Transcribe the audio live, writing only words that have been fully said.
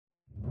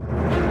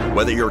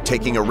Whether you're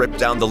taking a rip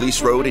down the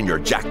lease road in your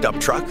jacked up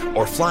truck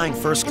or flying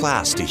first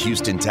class to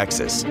Houston,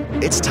 Texas,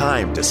 it's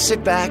time to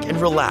sit back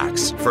and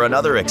relax for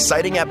another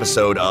exciting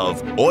episode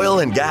of Oil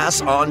and Gas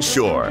on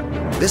Shore.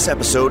 This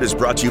episode is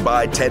brought to you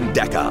by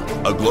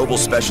Tendeca, a global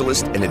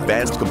specialist in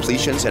advanced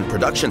completions and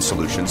production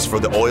solutions for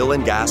the oil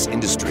and gas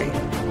industry.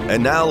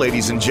 And now,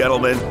 ladies and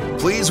gentlemen,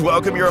 please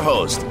welcome your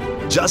host,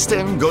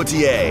 Justin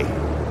Gauthier.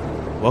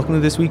 Welcome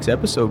to this week's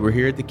episode. We're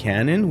here at the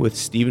Cannon with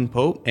Stephen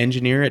Pope,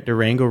 engineer at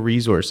Durango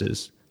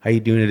Resources. How you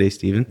doing today,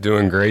 Stephen?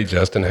 Doing great,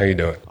 Justin. How you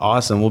doing?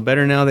 Awesome. Well,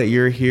 better now that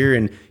you're here,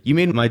 and you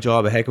made my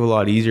job a heck of a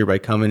lot easier by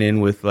coming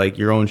in with like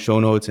your own show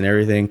notes and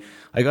everything.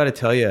 I got to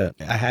tell you,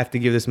 I have to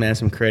give this man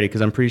some credit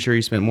because I'm pretty sure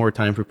he spent more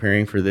time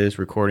preparing for this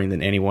recording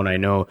than anyone I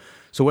know.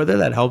 So whether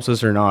that helps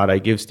us or not, I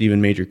give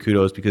Stephen major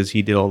kudos because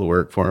he did all the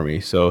work for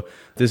me. So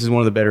this is one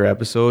of the better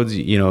episodes.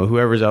 You know,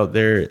 whoever's out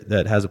there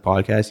that has a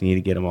podcast, you need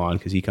to get him on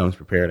because he comes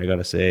prepared, I got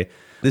to say.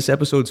 This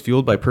episode's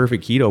fueled by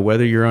Perfect Keto.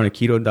 Whether you're on a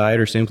keto diet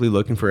or simply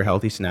looking for a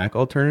healthy snack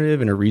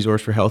alternative and a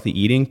resource for healthy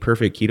eating,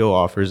 Perfect Keto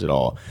offers it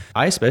all.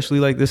 I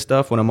especially like this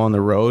stuff when I'm on the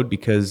road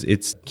because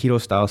it's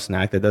keto-style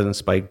snack that doesn't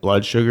spike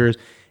blood sugars.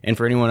 And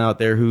for anyone out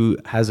there who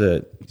has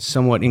a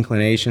somewhat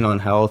inclination on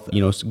health,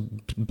 you know,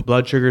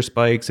 blood sugar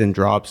spikes and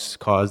drops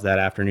cause that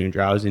afternoon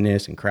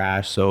drowsiness and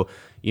crash. So,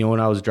 you know, when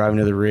I was driving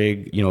to the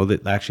rig, you know,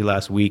 actually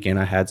last weekend,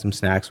 I had some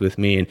snacks with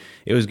me and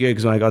it was good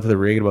because when I got to the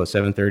rig at about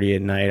 7:30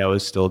 at night, I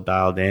was still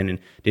dialed in and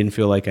didn't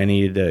feel like I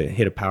needed to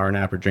hit a power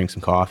nap or drink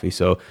some coffee.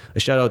 So a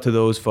shout out to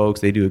those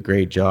folks. They do a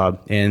great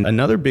job. And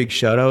another big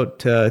shout out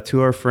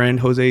to our friend,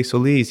 Jose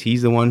Solis.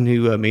 He's the one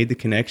who made the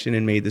connection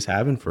and made this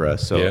happen for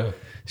us. So yeah.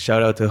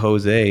 Shout out to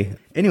Jose.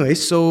 Anyway,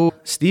 so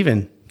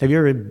Stephen, have you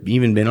ever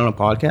even been on a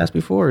podcast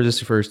before or is this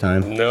your first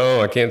time?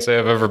 No, I can't say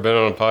I've ever been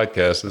on a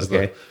podcast. This is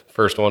the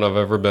first one I've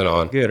ever been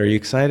on. Good. Are you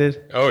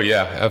excited? Oh,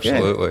 yeah,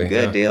 absolutely.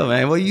 Good deal,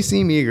 man. Well, you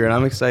seem eager and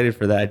I'm excited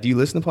for that. Do you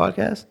listen to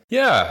podcasts?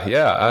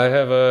 Yeah. I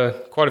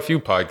have quite a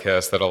few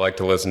podcasts that I like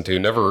to listen to.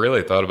 Never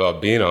really thought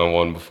about being on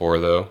one before,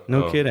 though.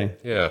 No kidding.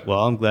 Yeah.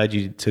 Well, I'm glad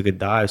you took a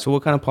dive. So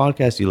what kind of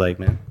podcast do you like,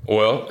 man?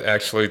 Well,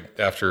 actually,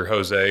 after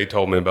Jose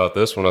told me about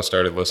this one, I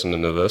started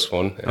listening to this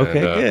one.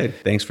 Okay, good.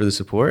 Thanks for the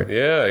support.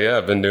 Yeah.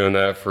 I've been doing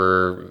that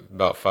for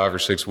about 5 or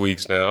 6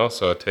 weeks now.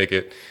 So I take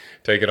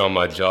it on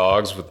my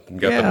jogs.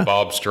 Got the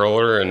Bob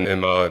stroller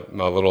and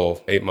my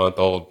little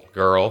 8-month-old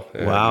girl.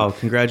 Wow,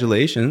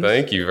 congratulations.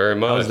 Thank you very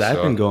much. How's that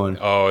been going?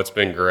 Oh, it's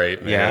been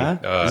great, man.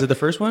 Yeah? Is it the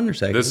first one or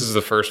second? This is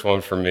the first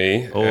one for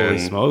me. Holy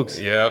smokes.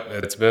 Yeah,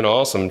 it's been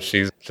awesome.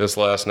 She's just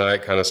last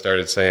night kind of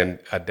started saying,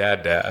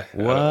 dad.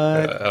 What?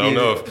 I don't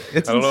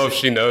know if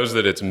she knows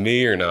that it's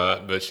me or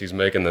not, but she's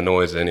making the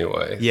noise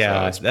anyway.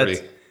 Yeah, so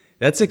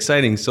that's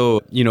exciting.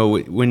 So, you know,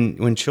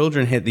 when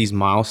children hit these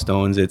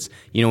milestones, it's,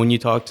 you know, when you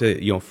talk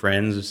to, you know,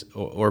 friends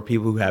or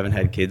people who haven't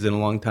had kids in a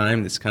long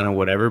time, it's kind of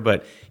whatever.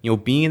 But, you know,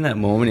 being in that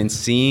moment and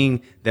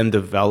seeing them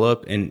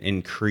develop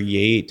and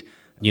create,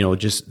 you know,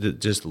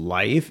 just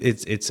life,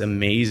 it's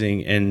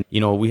amazing. And, you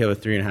know, we have a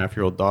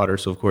 3.5-year-old daughter.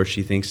 So, of course,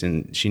 she thinks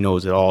and she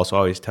knows it all. So I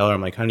always tell her, I'm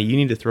like, honey, you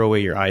need to throw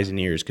away your eyes and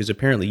ears because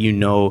apparently you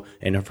know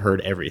and have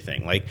heard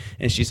everything. Like,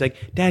 and she's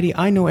like, Daddy,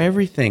 I know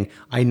everything.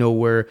 I know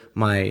where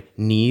my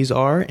knees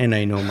are and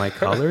I know my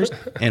colors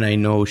and I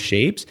know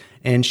shapes.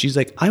 And she's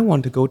like, I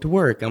want to go to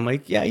work. I'm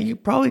like, yeah, you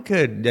probably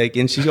could. Like,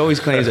 and she always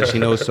claims that she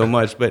knows so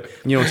much. But,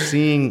 you know,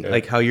 seeing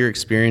like how you're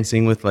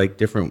experiencing with like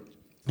different,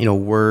 you know,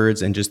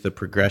 words and just the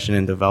progression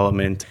and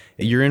development,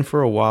 you're in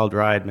for a wild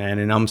ride, man.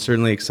 And I'm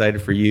certainly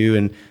excited for you.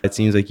 And it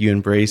seems like you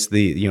embrace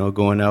the, you know,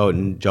 going out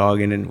and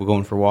jogging and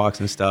going for walks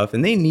and stuff.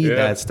 And they need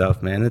that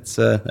stuff, man.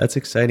 That's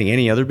exciting.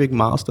 Any other big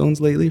milestones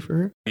lately for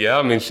her? Yeah,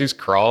 I mean, she's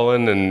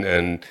crawling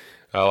and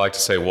I like to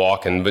say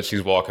walking, but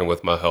she's walking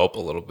with my help a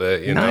little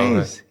bit, you know.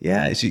 Nice.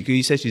 Yeah.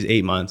 You said she's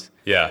 8 months.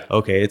 Yeah.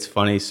 Okay. It's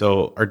funny.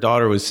 So our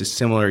daughter was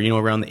similar, you know,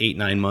 around the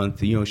 8-9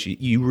 month, you know,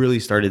 you really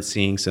started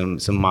seeing some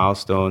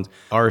milestones.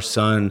 Our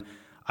son,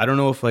 I don't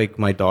know if like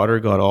my daughter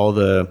got all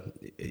the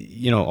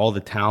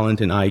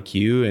talent and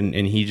IQ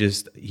and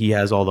he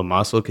has all the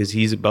muscle because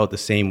he's about the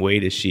same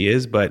weight as she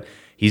is, but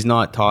he's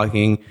not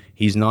talking.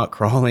 He's not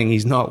crawling.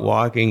 He's not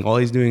walking. All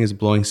he's doing is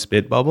blowing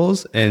spit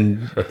bubbles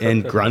and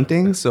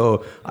grunting.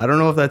 So I don't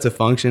know if that's a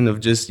function of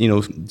just, you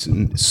know,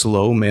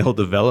 slow male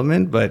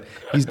development, but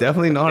he's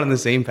definitely not on the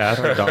same path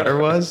our daughter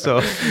was. So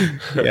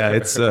yeah,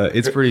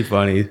 it's pretty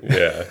funny.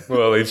 Yeah.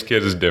 Well, each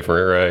kid is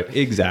different, right?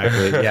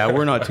 Exactly. Yeah.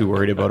 We're not too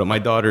worried about it. My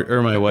daughter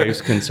or my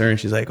wife's concerned.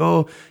 She's like,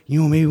 oh,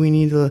 you know, maybe we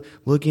need to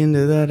look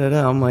into that.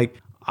 I'm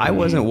like, I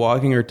wasn't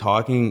walking or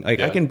talking. Like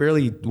I can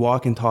barely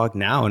walk and talk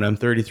now, and I'm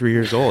 33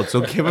 years old.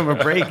 So give him a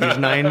break. He's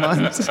 9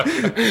 months.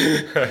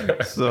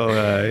 So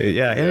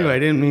Anyway, I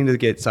didn't mean to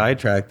get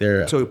sidetracked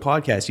there. So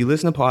podcast. You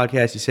listen to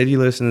podcasts. You said you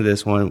listened to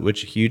this one,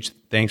 which huge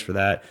thanks for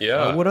that.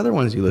 Yeah. What other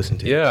ones do you listen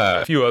to?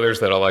 Yeah, a few others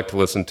that I like to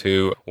listen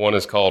to. One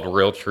is called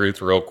Real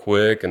Truth, Real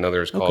Quick.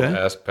 Another is called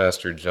Ask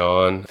Pastor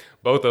John.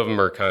 Both of them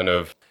are kind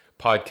of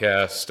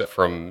podcast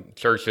from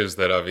churches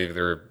that I've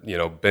either, you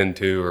know, been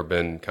to or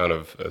been kind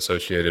of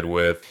associated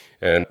with.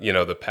 And, you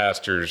know, the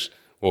pastors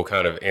will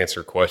kind of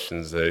answer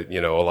questions that,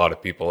 a lot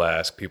of people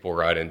ask. People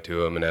write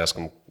into them and ask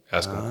them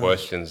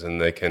questions, and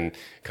they can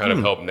kind of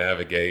help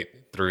navigate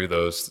through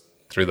those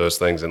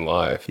things in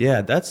life.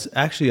 Yeah, that's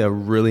actually a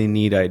really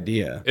neat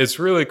idea. It's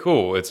really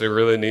cool. It's a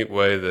really neat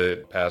way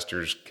that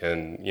pastors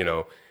can,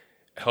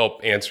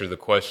 help answer the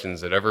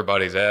questions that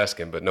everybody's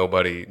asking, but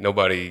nobody,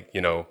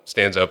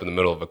 stands up in the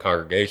middle of a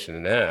congregation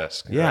and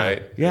asks. Yeah.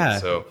 Right? Yeah.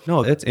 And so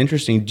no, that's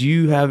interesting. Do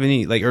you have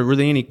any, are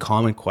really any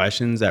common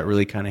questions that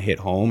really kind of hit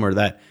home, or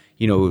that,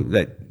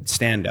 that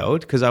stand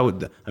out? Because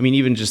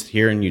even just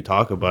hearing you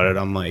talk about it,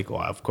 I'm like,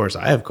 well, of course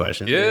I have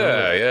questions.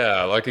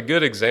 Yeah. Like a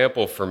good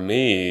example for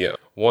me,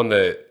 one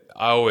that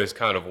I always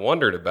kind of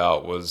wondered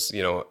about was,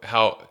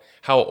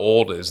 how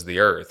old is the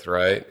earth,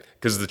 right?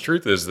 Because the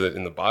truth is that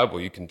in the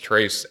Bible, you can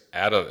trace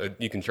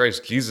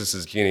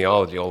Jesus's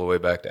genealogy all the way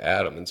back to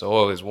Adam. And so I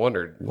always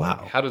wondered,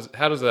 wow, how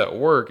does that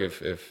work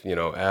if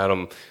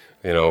Adam,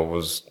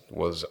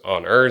 was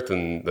on earth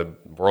and the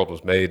world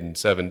was made in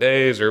 7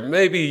 days? Or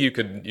maybe you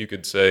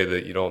could say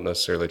that you don't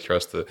necessarily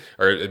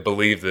or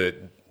believe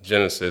that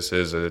Genesis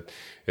is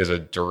a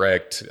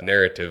direct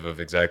narrative of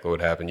exactly what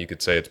happened. You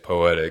could say it's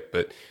poetic,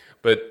 but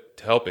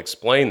to help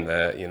explain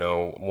that,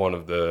 one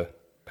of the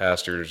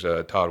pastors,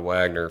 Todd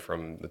Wagner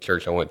from the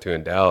church I went to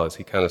in Dallas,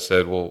 he kind of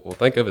said, well,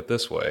 think of it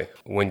this way.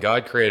 When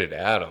God created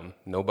Adam,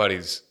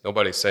 nobody's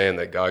saying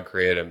that God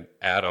created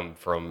Adam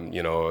from,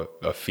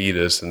 a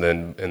fetus and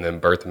then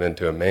birthed him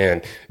into a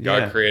man.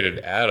 God created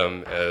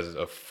Adam as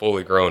a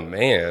fully grown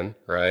man,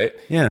 right?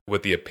 Yeah.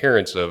 With the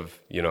appearance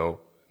of,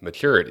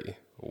 maturity.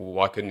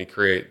 Why couldn't he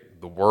create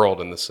the world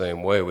in the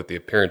same way with the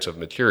appearance of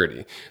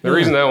maturity? The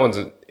reason that one's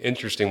an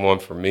interesting one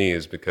for me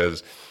is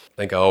because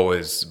I think I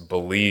always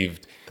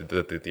believed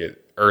that the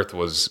earth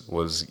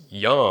was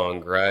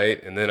young,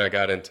 right? And then I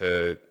got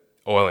into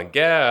oil and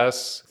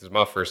gas. This is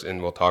my first,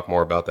 and we'll talk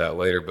more about that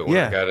later. But when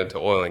I got into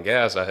oil and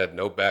gas, I had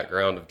no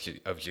background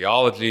of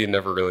geology,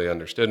 never really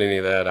understood any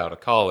of that out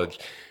of college.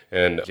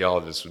 And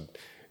geologists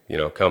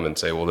would, come and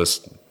say, well,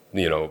 this,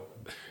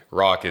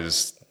 rock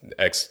is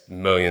X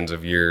millions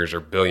of years or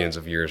billions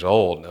of years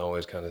old. And I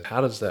always kind of,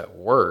 how does that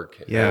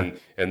work? Yeah.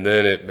 And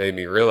then it made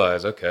me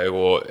realize, okay,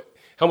 well,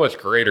 how much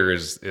greater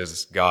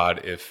is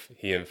God if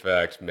he in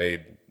fact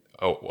made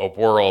a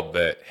world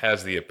that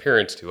has the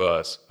appearance to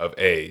us of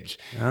age?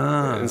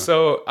 And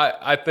so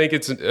I think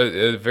it's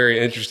a very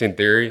interesting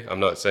theory. I'm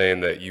not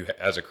saying that you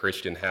as a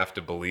Christian have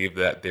to believe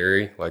that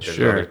theory, like there's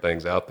other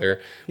things out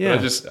there. Yeah.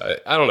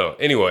 But I don't know.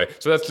 Anyway,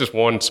 so that's just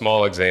one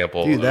small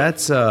example. Dude,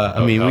 that's,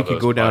 we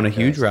could go down a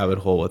huge rabbit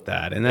hole with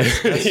that. And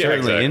that's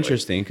certainly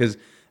interesting, because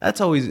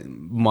that's always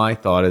my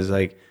thought is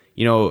like,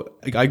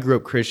 I grew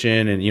up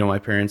Christian, and, my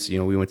parents,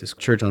 we went to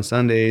church on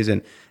Sundays,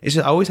 and it's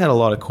just, I always had a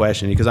lot of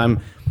questions because I'm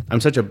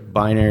such a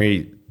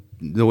binary,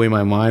 the way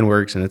my mind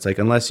works. And it's like,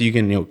 unless you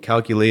can,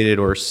 calculate it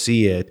or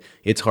see it,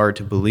 it's hard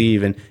to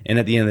believe. And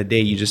at the end of the day,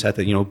 you just have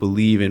to,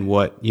 believe in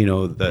what,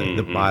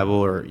 the Bible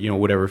or,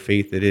 whatever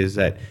faith it is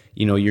that,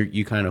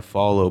 you kind of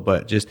follow.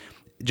 But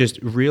just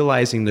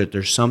realizing that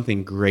there's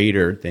something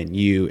greater than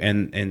you,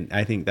 and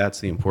I think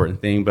that's the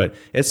important thing. But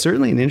it's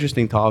certainly an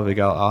interesting topic.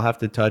 I'll have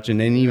to touch and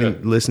then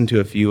even listen to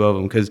a few of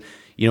them, because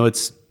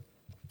it's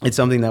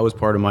something that was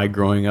part of my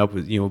growing up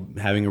with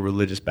having a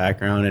religious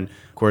background, and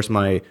of course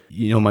my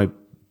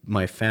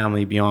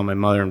family beyond my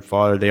mother and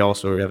father, they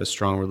also have a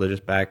strong religious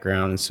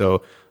background. And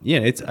so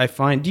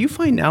do you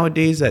find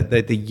nowadays that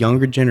the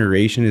younger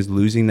generation is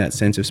losing that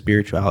sense of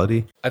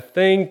spirituality? I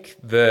think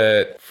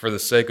that for the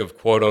sake of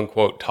quote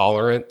unquote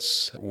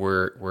tolerance,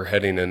 we're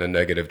heading in a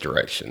negative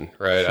direction,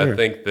 right? Sure. I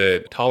think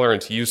that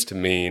tolerance used to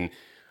mean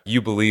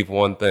you believe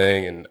one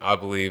thing and I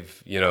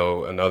believe,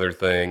 another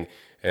thing,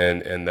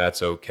 and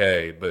that's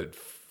okay. But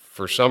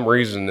for some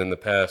reason in the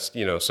past,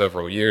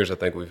 several years, I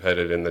think we've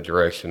headed in the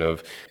direction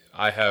of,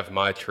 I have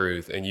my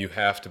truth and you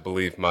have to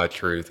believe my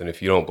truth. And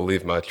if you don't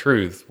believe my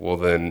truth, well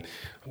then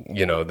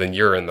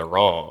you're in the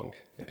wrong.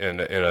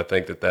 And I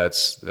think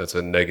that's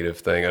a negative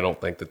thing. I don't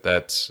think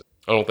that's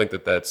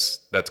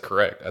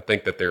correct. I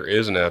think that there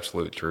is an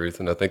absolute truth.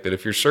 And I think that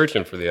if you're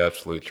searching for the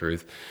absolute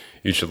truth,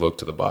 you should look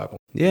to the Bible.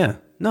 Yeah.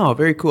 No,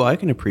 very cool. I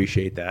can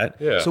appreciate that.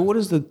 Yeah. So what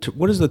is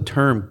the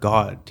term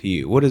God to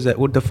you? What is that?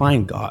 What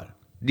define God?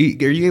 Are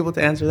you able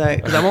to answer that?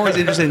 Because I'm always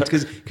interested,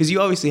 because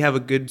you obviously have a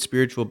good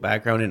spiritual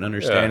background and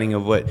understanding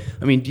of what,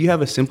 do you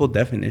have a simple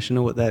definition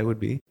of what that would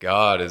be?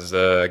 God is,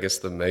 I guess,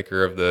 the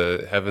maker of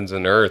the heavens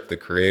and earth, the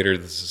creator,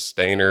 the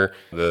sustainer,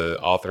 the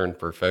author and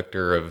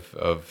perfecter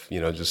of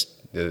just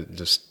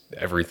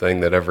everything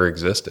that ever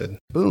existed.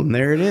 Boom,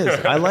 there it is.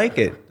 I like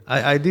it.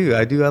 I do.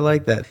 I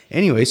like that.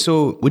 Anyway,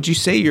 so would you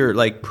say you're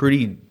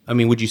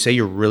would you say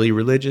you're really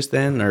religious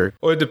then, or?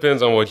 Well, it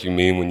depends on what you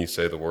mean when you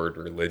say the word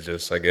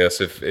religious, I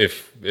guess.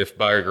 If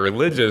by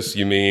religious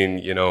you mean,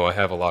 I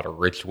have a lot of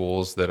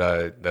rituals that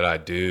I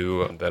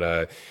do, that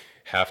I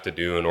have to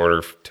do in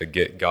order to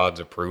get God's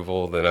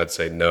approval, then I'd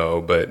say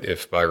no. But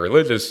if by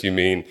religious you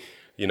mean,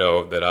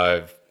 that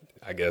I've,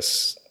 I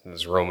guess,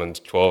 as Romans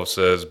 12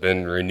 says,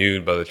 been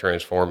renewed by the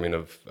transforming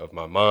of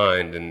my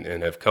mind,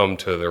 and have come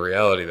to the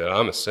reality that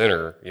I'm a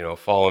sinner,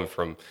 fallen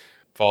from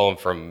fallen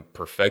from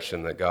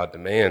perfection that God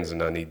demands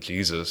and I need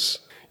Jesus,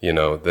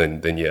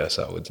 then yes,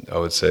 I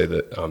would say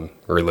that I'm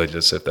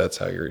religious if that's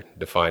how you're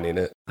defining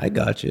it. I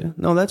got you.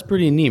 No, that's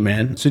pretty neat,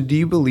 man. So do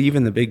you believe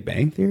in the Big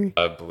Bang Theory?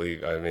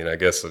 I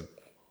guess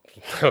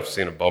I've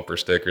seen a bumper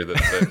sticker that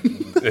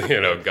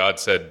said, God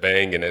said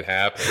bang and it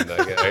happened.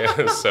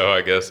 So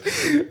I guess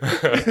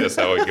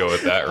I would go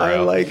with that route. I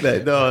like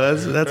that. No,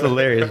 that's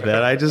hilarious,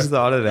 man. I just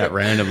thought of that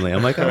randomly.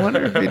 I'm like, I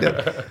wonder if he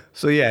did.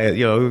 So yeah,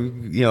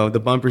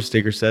 the bumper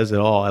sticker says it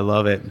all. I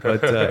love it.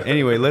 But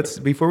anyway,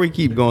 before we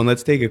keep going,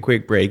 let's take a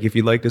quick break. If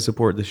you'd like to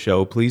support the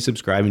show, please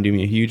subscribe and do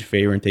me a huge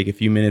favor and take a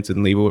few minutes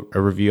and leave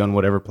a review on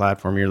whatever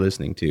platform you're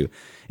listening to.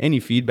 Any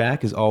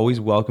feedback is always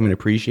welcome and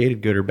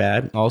appreciated, good or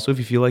bad. Also, if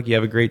you feel like you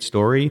have a great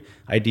story,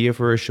 idea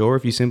for a show, or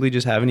if you simply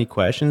just have any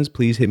questions,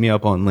 please hit me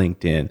up on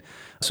LinkedIn.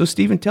 So,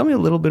 Stephen, tell me a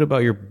little bit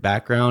about your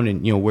background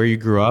and where you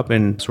grew up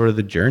and sort of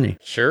the journey.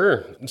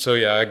 Sure. So,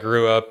 yeah, I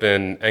grew up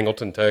in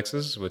Angleton,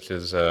 Texas, which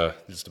is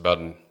just about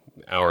an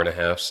hour and a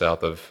half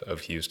south of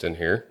Houston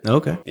here.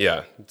 Okay.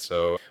 Yeah.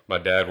 So my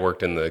dad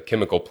worked in the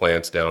chemical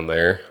plants down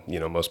there.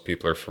 Most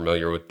people are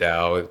familiar with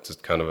Dow. It's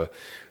just kind of a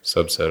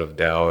subset of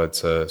Dow.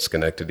 It's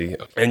Schenectady.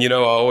 And, I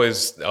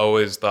always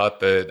thought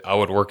that I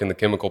would work in the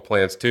chemical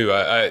plants too.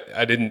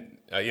 I didn't,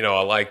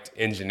 I liked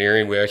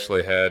engineering. We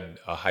actually had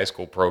a high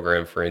school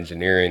program for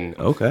engineering,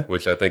 okay,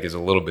 which I think is a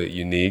little bit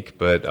unique,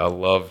 but I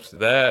loved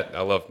that.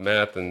 I loved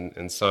math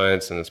and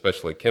science and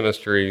especially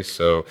chemistry.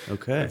 So,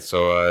 okay.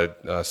 So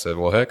I said,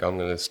 well, heck, I'm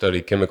going to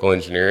study chemical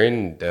engineering.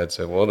 And Dad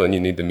said, well, then you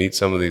need to meet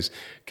some of these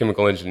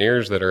chemical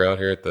engineers that are out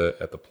here at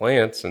the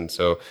plants. And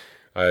so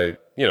I,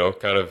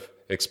 kind of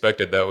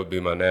expected that would be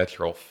my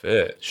natural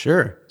fit.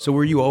 Sure. So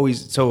were you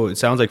always, so it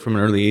sounds like from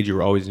an early age you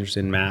were always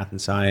interested in math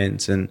and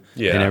science and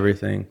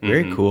everything.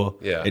 Very cool.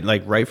 Yeah.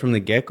 Like right from the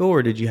get-go,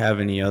 or did you have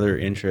any other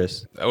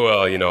interests?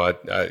 Well,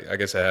 I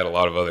guess I had a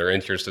lot of other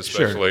interests,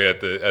 especially at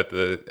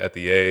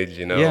the age,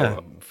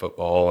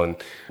 football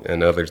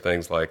and other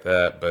things like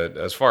that. But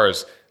as far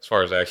as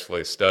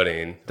actually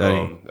studying.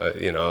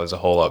 It was a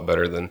whole lot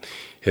better than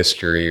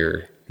history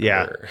or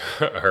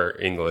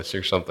English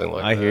or something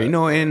like that. I hear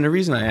you. And the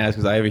reason I ask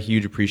is I have a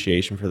huge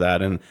appreciation for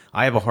that, and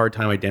I have a hard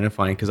time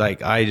identifying because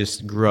I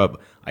just grew up.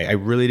 I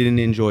really didn't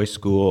enjoy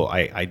school.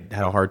 I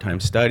had a hard time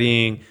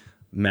studying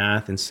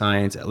math and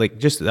science. Like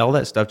just all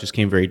that stuff just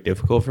came very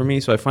difficult for me.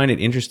 So I find it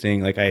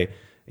interesting. Like I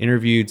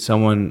interviewed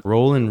someone,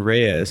 Roland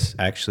Reyes.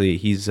 Actually,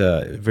 he's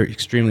a very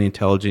extremely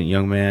intelligent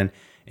young man.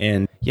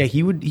 And yeah,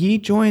 he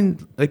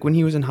joined like when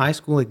he was in high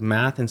school, like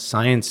math and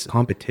science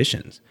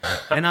competitions,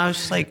 and I was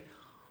just like.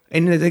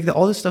 And like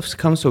all this stuff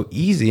comes so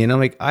easy, and I'm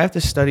like, I have to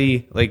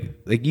study like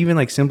even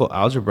like simple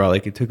algebra.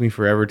 Like it took me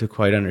forever to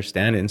quite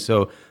understand it. And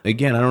so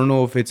again, I don't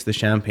know if it's the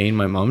champagne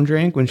my mom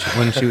drank when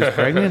she was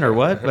pregnant or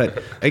what.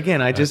 But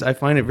again, I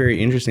find it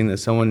very interesting that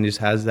someone just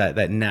has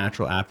that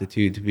natural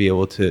aptitude to be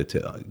able to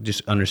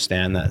just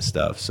understand that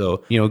stuff.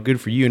 So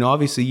good for you. And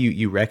obviously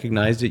you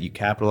recognized it, you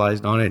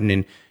capitalized on it, and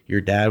then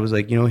your dad was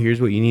like,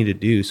 here's what you need to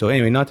do. So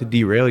anyway, not to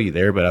derail you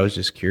there, but I was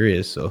just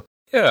curious. So.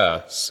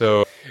 Yeah.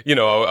 So,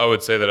 I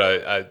would say that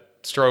I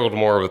struggled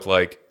more with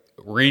like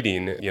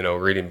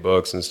reading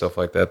books and stuff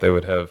like that. They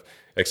would have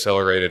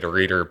accelerated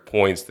reader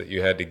points that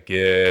you had to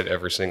get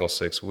every single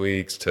 6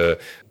 weeks to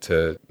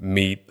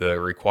meet the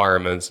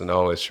requirements. And I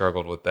always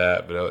struggled with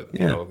that.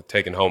 But,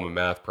 taking home a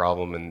math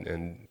problem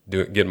and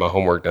getting my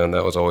homework done,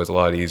 that was always a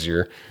lot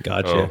easier.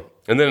 Gotcha.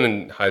 And then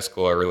in high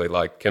school, I really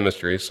liked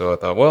chemistry. So I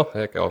thought, well,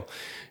 heck, I'll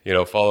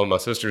follow my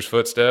sister's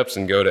footsteps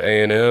and go to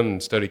A&M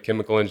and study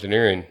chemical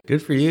engineering.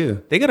 Good for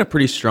you. They got a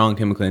pretty strong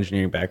chemical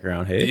engineering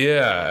background, hey?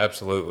 Yeah,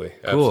 absolutely.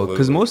 Cool.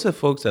 Because most of the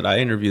folks that I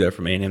interviewed that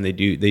from A&M, they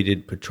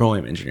did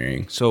petroleum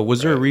engineering. So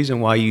was there a reason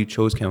why you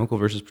chose chemical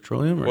versus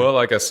petroleum? Or? Well,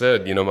 like I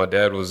said, my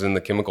dad was in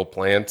the chemical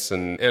plants,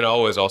 and I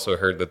always also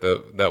heard that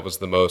that was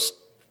the most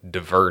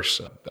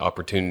diverse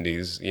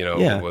opportunities.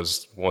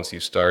 Was once you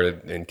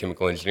started in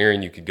chemical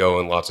engineering, you could go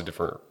in lots of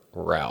different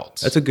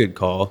routes. That's a good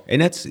call.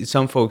 And that's,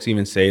 some folks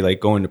even say like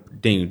going to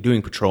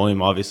doing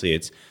petroleum, obviously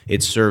it's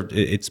served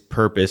its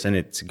purpose and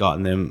it's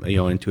gotten them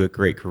into a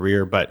great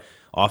career, but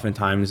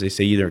oftentimes they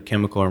say either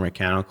chemical or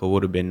mechanical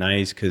would have been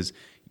nice because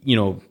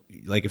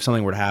like if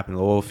something were to happen in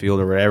the oil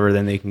field or whatever,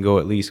 then they can go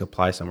at least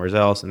apply somewhere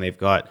else, and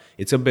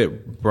it's a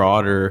bit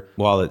broader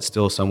while it's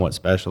still somewhat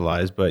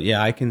specialized. But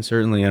yeah, I can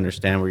certainly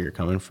understand where you're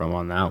coming from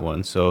on that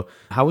one. So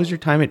how was your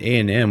time at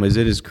A&M? Was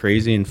it as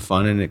crazy and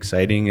fun and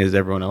exciting as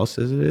everyone else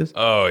says it is?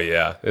 Oh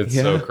yeah, it's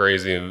so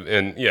crazy,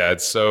 and yeah,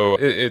 it's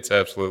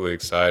absolutely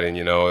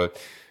exciting.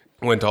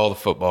 Went to all the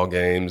football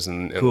games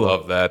and cool.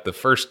 Loved that. The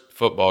first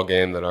football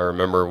game that I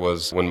remember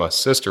was when my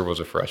sister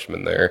was a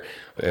freshman there,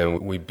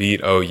 and we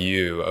beat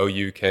OU.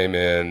 OU came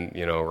in,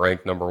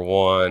 ranked number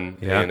 1.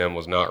 Yeah. A&M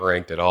was not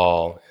ranked at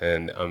all,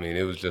 and I mean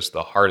it was just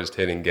the hardest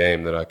hitting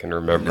game that I can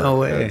remember. No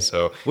way. And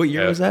so what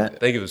year was that? I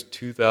think it was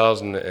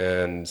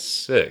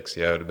 2006.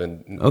 Yeah, it would have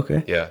been.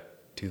 Okay. Yeah,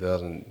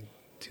 2000.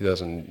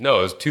 No,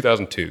 it was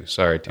 2002.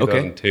 Sorry,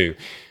 2002. Okay.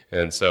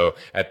 And so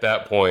at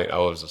that point, I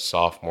was a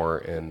sophomore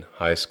in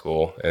high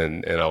school,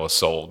 and I was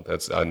sold.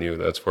 I knew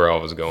that's where I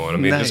was going. I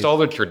mean, Nice. just all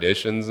the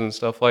traditions and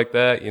stuff like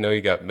that.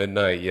 You got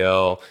midnight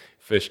yell,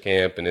 fish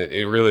camp, and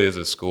it really is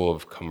a school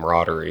of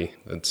camaraderie.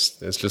 It's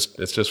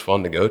just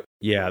fun to go to.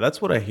 Yeah,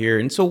 that's what I hear.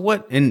 And so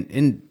what?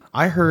 And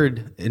I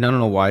heard, and I don't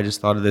know why I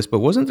just thought of this, but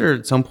wasn't there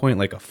at some point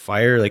like a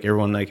fire, like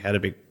everyone like had a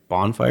big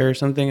bonfire or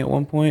something at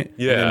one point?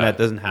 Yeah. And then that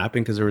doesn't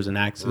happen because there was an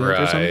accident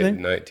or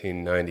something?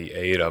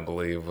 1998, I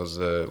believe, was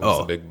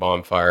a big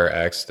bonfire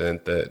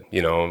accident that,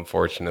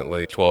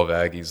 unfortunately 12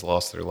 Aggies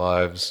lost their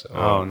lives.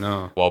 Oh,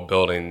 no. While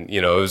building,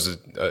 it was,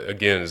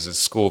 again, it's a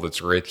school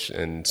that's rich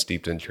and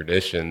steeped in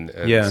tradition.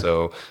 And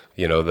so,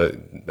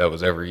 that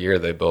was every year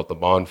they built the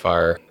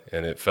bonfire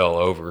and it fell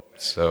over.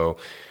 So,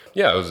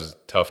 yeah, it was a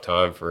tough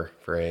time for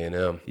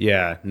A&M.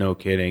 Yeah, no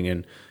kidding.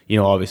 And,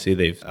 obviously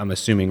they've, I'm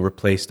assuming,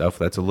 replaced stuff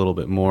that's a little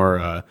bit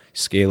more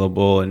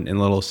scalable and a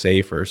little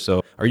safer.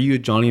 So are you a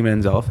Johnny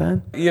Manziel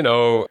fan?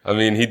 I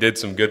mean, he did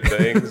some good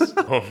things.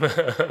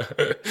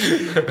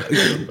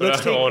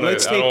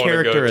 Let's take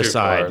character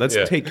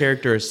aside. Take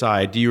character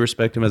aside. Do you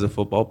respect him as a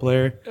football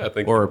player? Yeah, I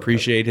think or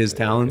appreciate his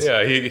talents?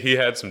 Yeah, he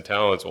had some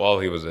talents while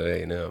he was at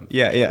A&M.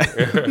 Yeah.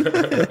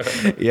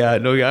 Yeah,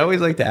 no, I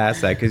always like to ask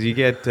that because you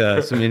get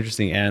some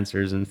interesting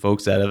answers and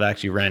folks that have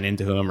actually ran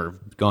into him or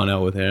gone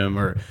out with him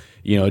or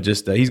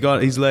just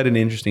he's led an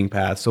interesting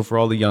path. So for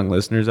all the young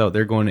listeners out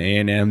there going to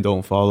A&M,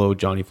 don't follow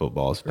Johnny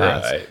Football's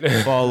path. Right.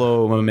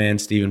 Follow my man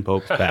Stephen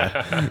Pope's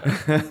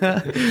path.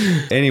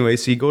 Anyway,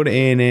 so you go to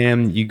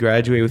A&M, you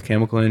graduate with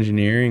chemical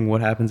engineering.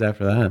 What happens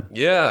after that?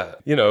 Yeah,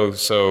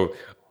 so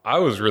I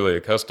was really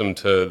accustomed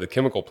to the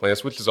chemical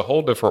plants, which is a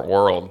whole different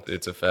world.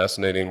 It's a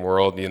fascinating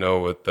world,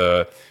 with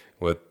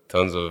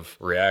tons of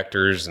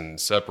reactors and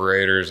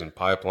separators and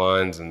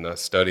pipelines, and I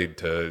studied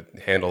to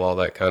handle all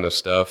that kind of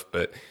stuff,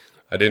 but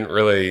I didn't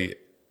really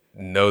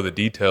know the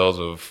details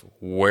of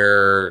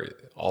where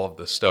all of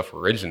this stuff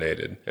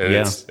originated.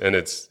 And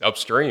it's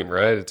upstream,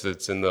 right?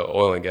 It's in the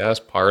oil and gas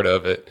part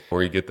of it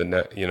where you get the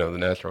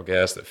natural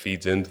gas that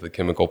feeds into the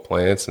chemical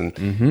plants.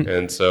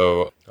 And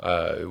so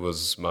it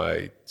was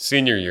my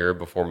senior year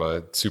before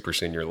my super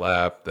senior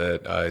lap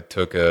that I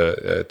took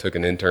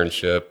an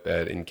internship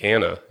at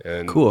Encana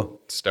and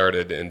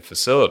started in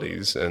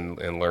facilities and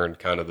learned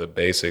kind of the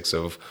basics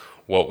of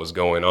what was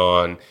going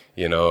on,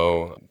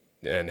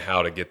 and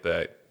how to get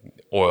that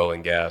oil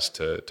and gas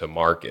to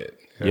market.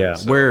 And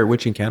so,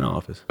 which Encana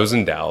office? It was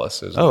in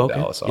Dallas. It was in the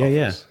Dallas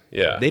office.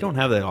 Yeah. They don't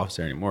have that office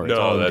there anymore. It's no,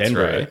 all in that's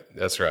Denver, right.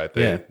 That's right.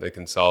 They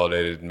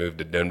consolidated and moved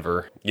to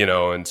Denver,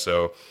 and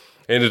so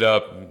ended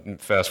up,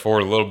 fast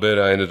forward a little bit,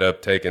 I ended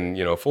up taking,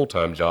 a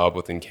full-time job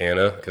with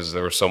Encana because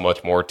there was so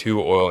much more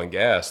to oil and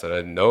gas that I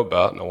didn't know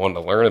about, and I wanted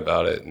to learn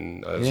about it.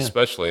 And I was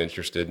especially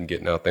interested in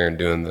getting out there and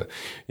doing the,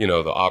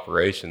 the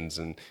operations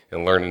and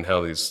learning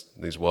how these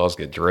wells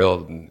get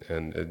drilled.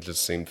 And it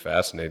just seemed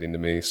fascinating to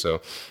me.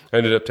 So I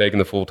ended up taking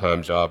the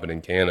full-time job at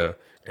Encana.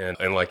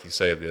 And like you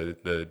say,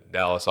 the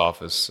Dallas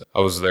office,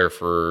 I was there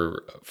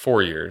for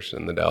 4 years,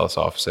 and the Dallas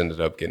office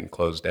ended up getting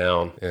closed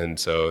down. And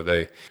so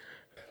they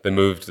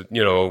moved,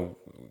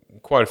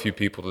 quite a few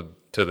people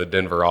to the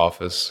Denver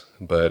office,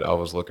 but I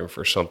was looking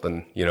for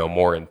something,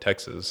 more in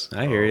Texas.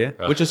 I hear you,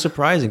 which is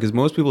surprising because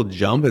most people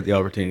jump at the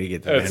opportunity to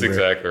get to Denver. That's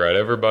exactly right.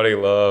 Everybody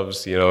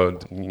loves,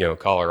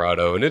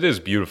 Colorado, and it is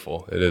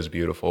beautiful. It is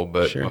beautiful,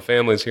 but my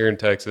family's here in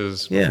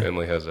Texas. My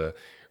family has a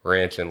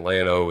ranch in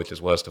Llano, which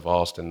is west of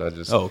Austin. I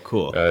just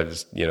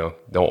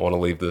don't want to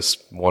leave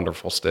this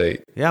wonderful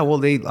state. Yeah, well,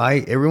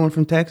 everyone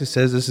from Texas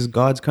says this is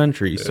God's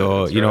country.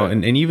 So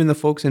and even the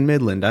folks in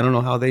Midland, I don't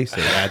know how they say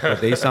that, but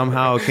they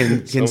somehow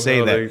can say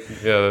that.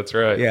 That's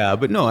right. Yeah,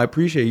 but no, I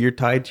appreciate you're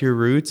tied to your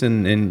roots,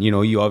 and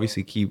you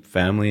obviously keep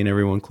family and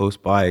everyone close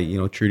by,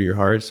 true to your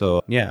heart.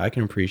 So yeah, I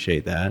can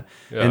appreciate that.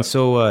 Yeah. And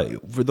so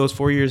for those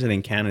 4 years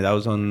in Canada, that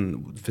was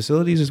on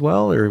facilities as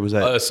well, or was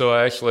that? So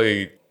I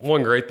actually.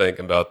 One great thing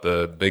about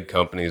the big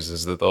companies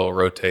is that they'll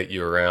rotate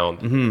you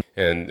around,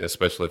 and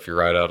especially if you're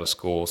right out of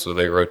school. So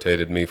they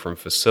rotated me from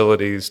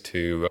facilities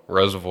to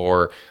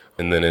reservoir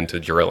and then into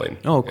drilling.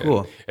 Oh,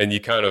 cool. And you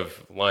kind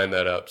of line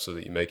that up so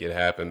that you make it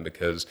happen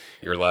because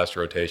your last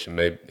rotation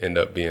may end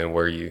up being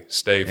where you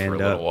stay for a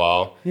little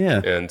while.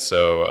 Yeah. And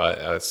so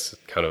I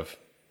kind of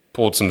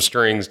pulled some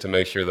strings to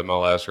make sure that my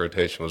last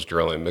rotation was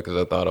drilling because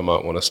I thought I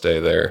might want to stay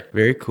there.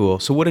 Very cool.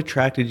 So what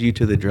attracted you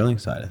to the drilling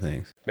side of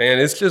things? Man,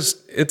 it's just,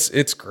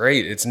 it's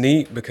great. It's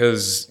neat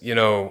because,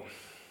 you're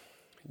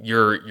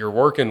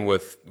working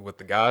with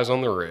the guys on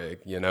the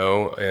rig,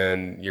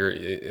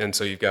 and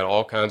so you've got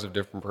all kinds of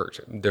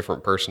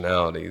different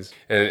personalities,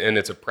 and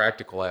it's a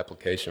practical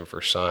application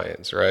for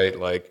science, right?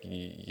 Like,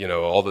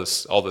 all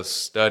this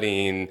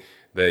studying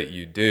that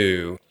you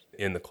do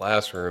in the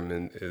classroom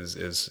and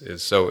is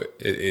so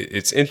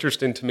it's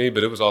interesting to me,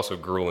 but it was also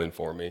grueling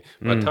for me.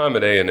 My time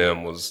at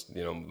A&M was,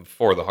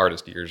 four of the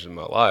hardest years of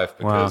my life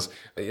because,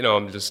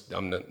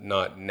 I'm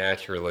not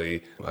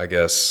naturally, I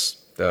guess,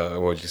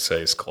 what would you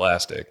say,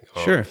 scholastic.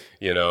 Sure.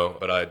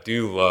 But I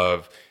do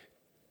love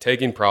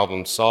taking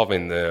problems,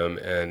 solving them,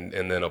 and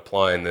then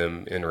applying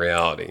them in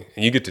reality.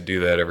 And you get to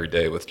do that every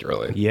day with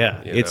drilling.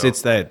 Yeah,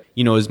 it's that,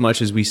 as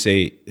much as we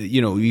say,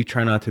 you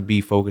try not to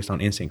be focused on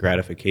instant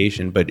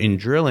gratification, but in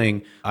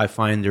drilling, I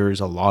find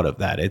there's a lot of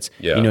that. It's,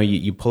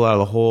 you pull out of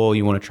the hole,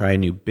 you want to try a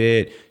new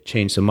bit,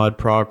 change some mud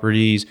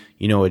properties,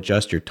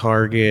 adjust your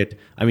target.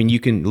 I mean,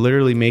 you can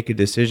literally make a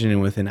decision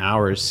and within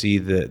hours see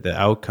the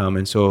outcome.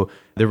 And so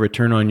the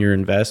return on your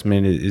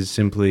investment is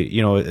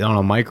simply, on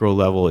a micro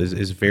level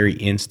is very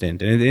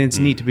instant. And it's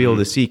neat to be able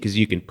to see, because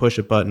you can push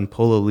a button,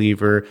 pull a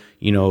lever,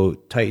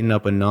 tighten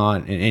up a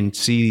knot and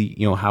see,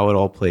 how it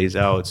all plays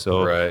out.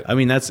 So, right. I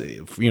mean, that's,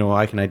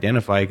 I can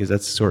identify, because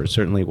that's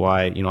certainly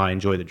why, I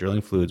enjoy the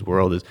drilling fluids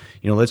world is,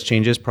 let's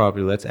change this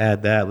property, let's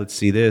add that, let's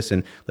see this,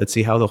 and let's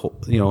see how the whole,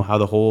 how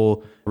the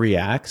whole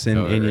reacts,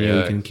 and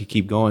you can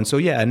keep going. So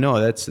yeah, no,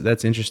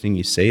 that's interesting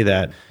you say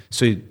that.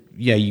 So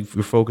yeah, you're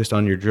focused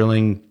on your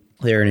drilling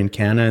there in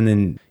Canada, and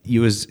then it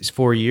was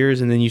 4 years,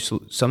 and then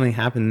something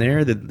happened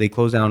there that they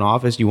closed down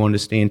office. You wanted to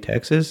stay in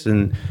Texas,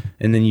 and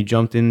then you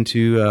jumped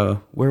into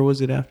where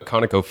was it after?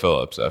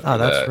 ConocoPhillips after that. Oh,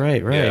 that's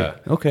right. Yeah.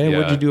 Okay,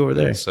 what'd you do over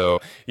there? And so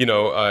at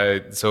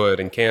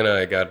Encana,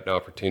 I got an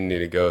opportunity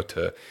to go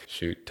to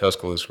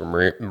Tuscaloosa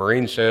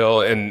Marine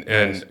Shale and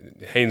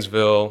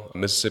Haynesville,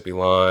 Mississippi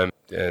Lime,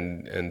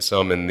 and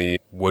some in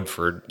the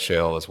Woodford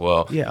Shale as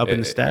well. Yeah, up in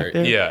the stack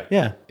there.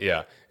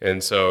 Yeah.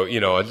 And so,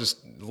 I just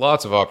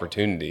lots of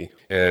opportunity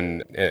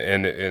and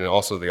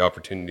also the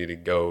opportunity to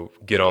go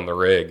get on the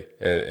rig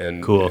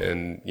and cool.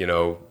 and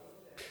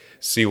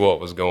see what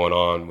was going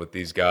on with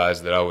these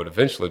guys that I would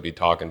eventually be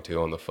talking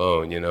to on the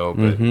phone,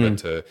 but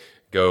to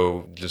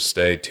go just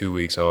stay 2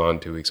 weeks on,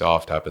 2 weeks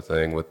off type of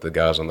thing with the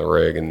guys on the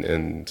rig.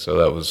 And so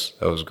that was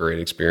a great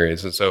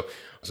experience. And so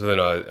then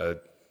I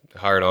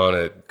hired on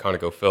at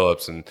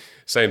ConocoPhillips, and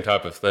same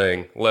type of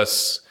thing,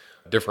 less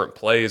different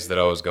plays that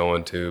I was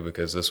going to,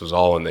 because this was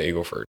all in the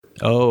Eagle Ford.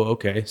 Oh,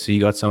 okay. So you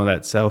got some of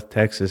that South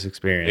Texas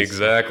experience.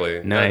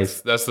 Exactly.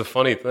 Nice. That's the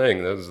funny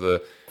thing. That was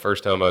the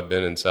first time I'd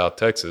been in South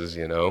Texas,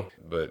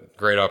 but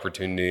great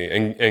opportunity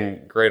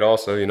and great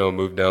also,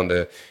 moved down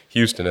to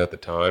Houston at the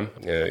time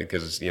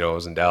because, I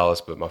was in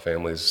Dallas, but my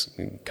family's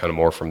kind of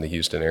more from the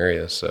Houston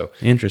area. So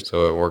interesting.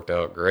 So it worked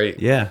out great.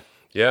 Yeah.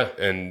 Yeah.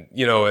 And,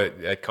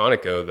 at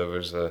Conoco,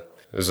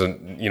 there's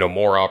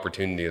more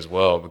opportunity as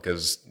well,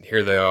 because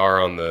here they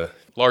are on the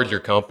larger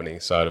company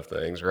side of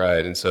things,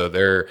 right? And so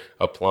they're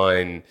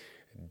applying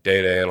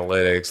data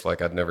analytics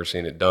like I'd never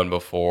seen it done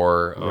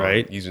before,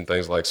 right? Using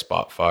things like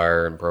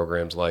Spotfire and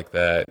programs like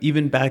that.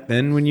 Even back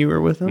then when you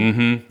were with them?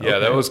 Mm-hmm. Yeah,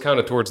 that was kind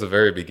of towards the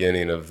very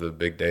beginning of the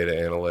big data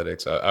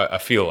analytics. I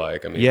feel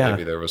like,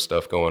 maybe there was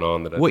stuff going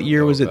on that. What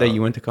year was it that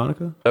you went to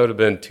Conoco? That would have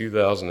been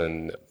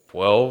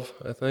 2012,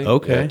 I think.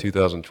 Okay. Yeah,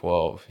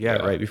 2012. Yeah,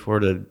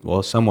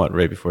 somewhat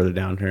right before the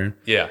downturn.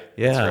 Yeah,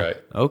 that's right.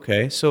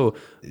 Okay, so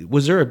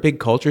was there a big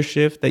culture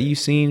shift that you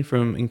seen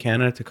from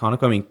Encana to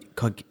Conoco? I mean,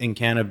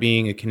 Encana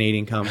being a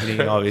Canadian company,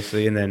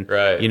 obviously, and then,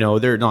 right.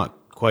 They're not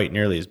quite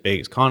nearly as big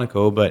as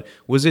Conoco, but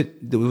was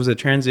the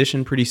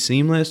transition pretty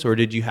seamless, or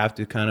did you have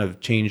to kind of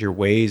change your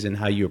ways and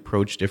how you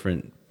approach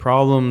different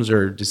problems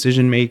or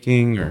decision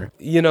making? Or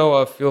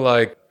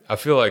I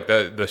feel like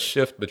that the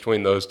shift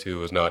between those two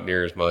was not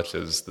near as much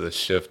as the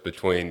shift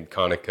between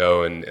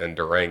Conoco and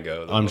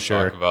Durango that we'll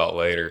talk about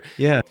later.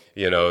 Yeah.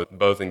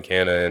 Both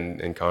Encana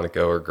and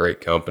Conoco are great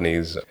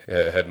companies.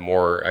 Had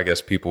more, I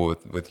guess, people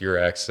with your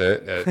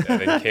accent at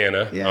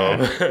Encana. Yeah.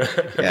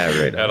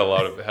 Right. Had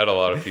a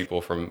lot of people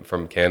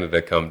from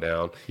Canada come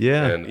down.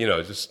 Yeah. And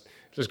just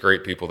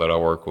great people that I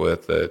work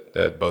with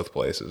at both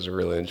places. I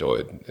really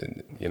enjoyed,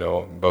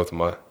 both of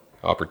my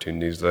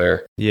opportunities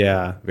there.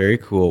 Yeah, very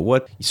cool.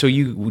 So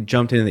you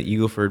jumped into the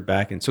Eagle Ford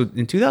back, and so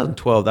in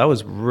 2012, that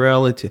was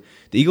relative.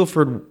 The Eagle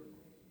Ford,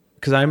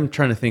 because I'm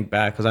trying to think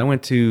back, because I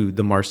went to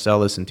the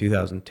Marcellus in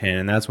 2010,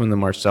 and that's when the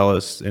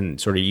Marcellus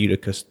and sort of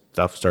Utica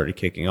stuff started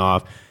kicking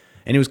off.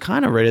 And it was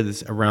kind of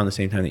right around the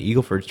same time the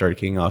Eagle Ford started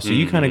kicking off. So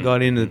you kind of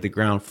got into the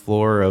ground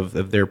floor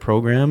of their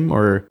program,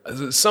 or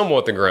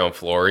somewhat the ground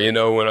floor.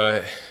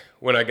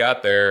 When I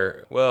got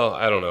there, well,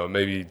 I don't know,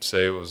 maybe you'd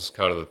say it was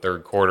kind of the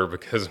third quarter,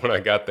 because when I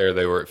got there,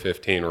 they were at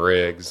 15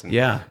 rigs. And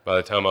by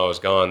the time I was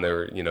gone, they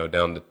were,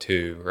 down to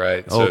 2,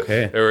 right? So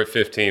okay. They were at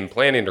 15,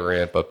 planning to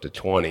ramp up to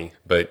 20,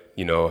 but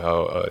you know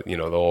how,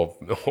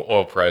 the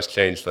oil price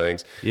changed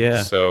things.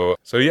 Yeah. So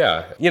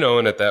yeah,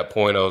 and at that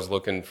point I was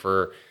looking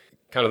for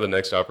kind of the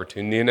next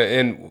opportunity,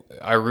 and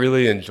I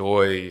really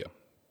enjoy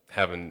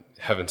having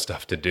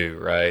stuff to do,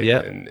 right? Yeah.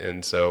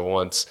 And so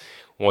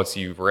once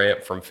you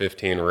ramp from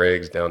 15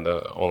 rigs down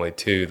to only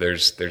 2,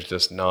 there's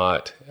just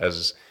not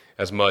as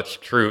much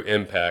true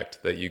impact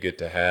that you get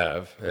to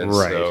have. And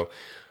right.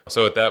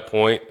 So at that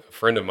point, a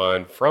friend of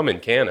mine from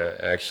Encana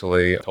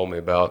actually told me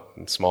about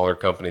a smaller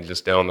company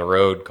just down the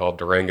road called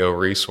Durango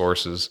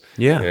Resources.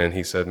 Yeah. And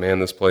he said, man,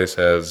 this place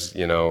has,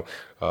 a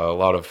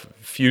lot of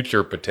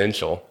future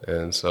potential.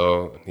 And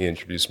so he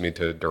introduced me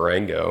to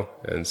Durango.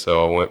 And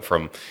so I went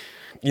from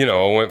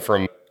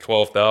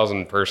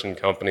 12,000 person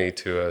company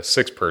to a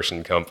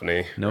 6-person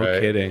company. No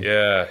right? kidding.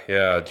 Yeah.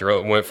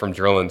 Went from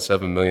drilling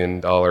 $7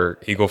 million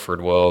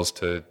Eagleford wells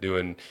to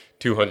doing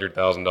 $200,000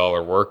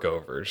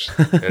 workovers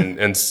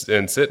and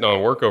sitting on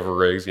workover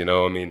rigs.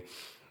 I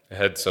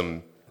had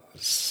some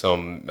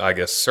I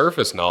guess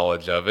surface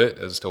knowledge of it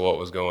as to what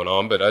was going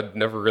on, but I'd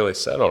never really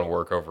sat on a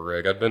workover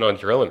rig. I'd been on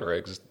drilling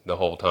rigs the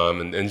whole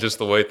time, and just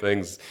the way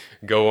things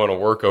go on a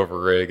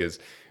workover rig is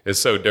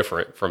so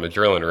different from a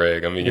drilling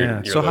rig.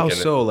 You're So how looking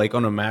at, so? Like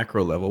on a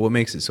macro level, what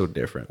makes it so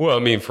different? well,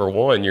 for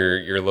one,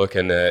 you're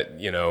looking at,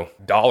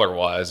 dollar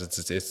wise,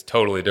 it's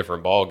totally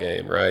different ball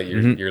game, right?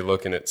 You're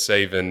looking at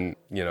saving,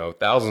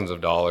 thousands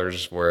of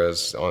dollars,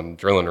 whereas on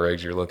drilling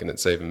rigs, you're looking at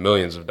saving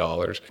millions of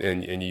dollars,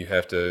 and you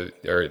have to,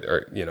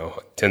 or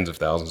tens of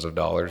thousands of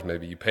dollars.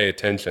 Maybe you pay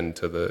attention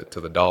to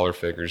the dollar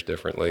figures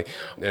differently,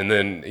 and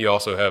then you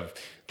also have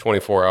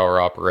 24-hour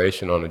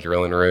operation on a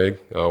drilling rig,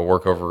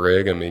 workover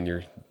rig.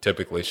 You're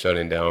typically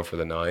shutting down for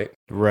the night.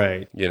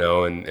 Right.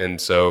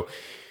 And so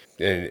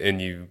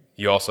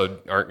you also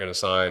aren't going to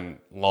sign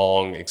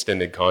long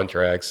extended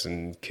contracts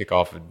and kick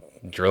off a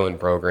drilling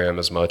program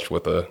as much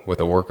with a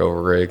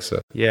workover rig.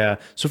 So Yeah.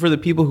 So for the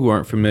people who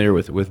aren't familiar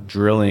with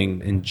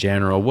drilling in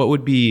general, what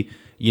would be,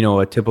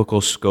 a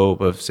typical scope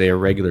of, say, a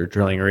regular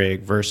drilling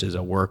rig versus a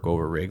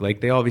workover rig?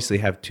 Like, they obviously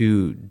have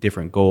two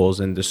different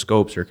goals and the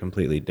scopes are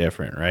completely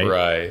different, right?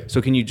 Right.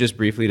 So can you just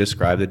briefly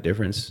describe the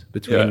difference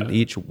between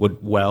each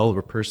well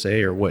or per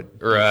se, or what?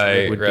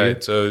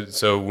 Right. Do?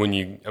 So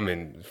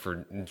when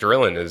for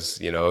drilling is,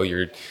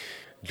 you're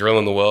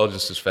drilling the well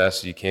just as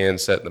fast as you can,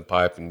 setting the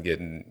pipe and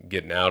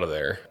getting out of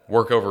there.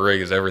 Workover rig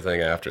is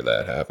everything after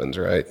that happens,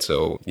 right?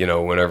 So,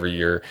 whenever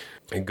you're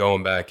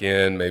going back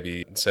in,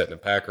 maybe setting a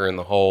packer in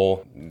the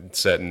hole,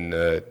 setting,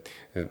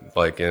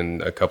 like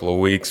in a couple of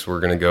weeks, we're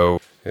going to go,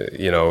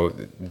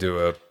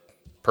 do a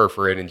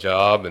perforating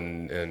job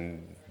and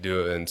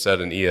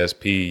set an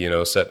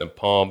ESP, setting a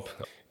pump,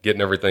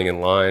 getting everything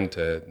in line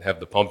to have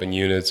the pumping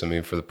units.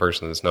 For the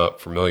person that's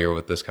not familiar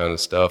with this kind of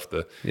stuff,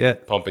 the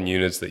pumping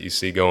units that you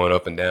see going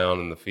up and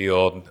down in the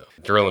field,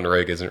 drilling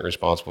rig isn't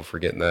responsible for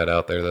getting that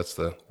out there. That's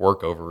the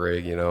workover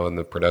rig, and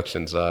the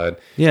production side.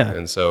 Yeah.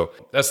 And so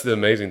that's the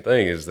amazing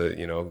thing is that,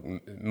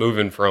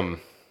 moving from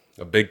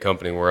a big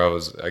company where I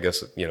was, I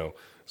guess,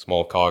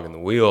 small cog in the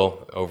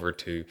wheel over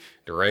to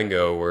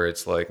Durango, where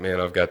it's like, man,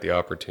 I've got the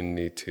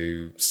opportunity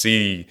to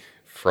see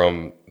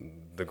from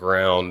the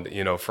ground,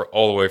 for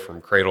all the way from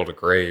cradle to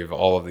grave,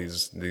 all of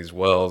these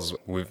wells.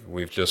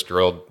 We've just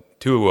drilled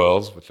 2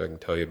 wells, which I can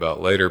tell you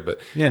about later, but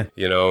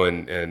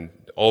and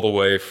all the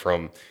way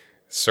from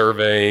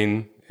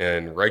surveying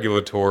and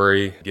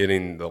regulatory,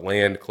 getting the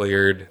land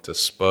cleared to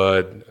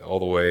spud, all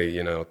the way,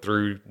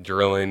 through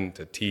drilling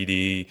to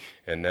TD,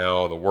 and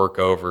now the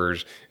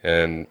workovers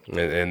and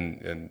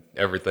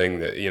everything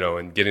that,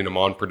 and getting them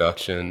on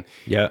production.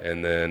 Yeah.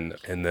 And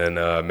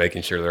then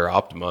making sure they're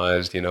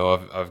optimized.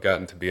 I've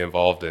gotten to be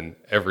involved in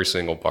every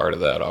single part of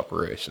that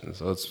operation.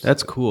 So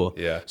that's cool.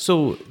 Yeah.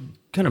 So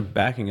kind of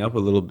backing up a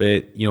little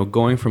bit,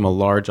 going from a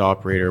large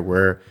operator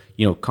where,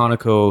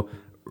 Conoco,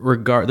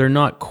 they're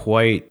not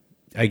quite,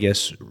 I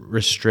guess,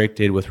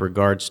 restricted with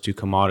regards to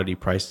commodity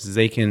prices.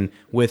 They can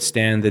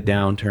withstand the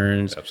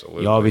downturns.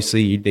 Absolutely.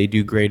 Obviously, they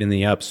do great in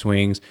the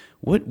upswings.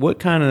 What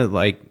kind of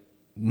like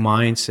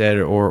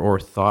mindset or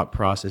thought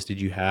process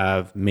did you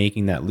have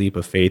making that leap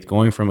of faith,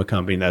 going from a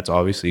company that's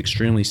obviously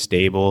extremely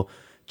stable?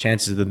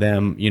 Chances of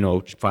them,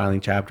 filing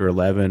Chapter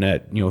 11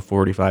 at,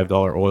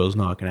 $45 oil is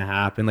not going to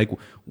happen. Like,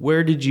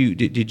 where did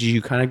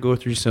you kind of go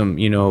through some,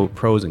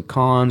 pros and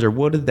cons, or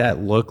what did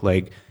that look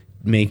like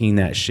making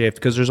that shift?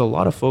 Because there's a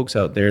lot of folks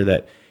out there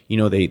that,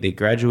 they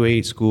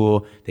graduate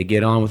school, they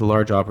get on with a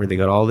large operator, they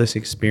got all this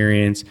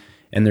experience,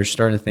 and they're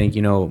starting to think,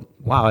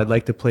 wow, I'd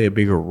like to play a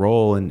bigger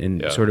role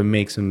and sort of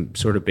make some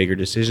sort of bigger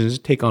decisions,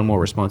 take on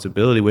more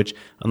responsibility, which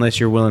unless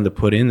you're willing to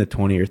put in the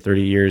 20 or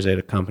 30 years at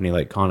a company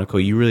like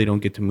Conoco, you really don't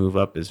get to move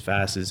up as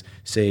fast as,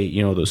 say,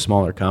 those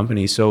smaller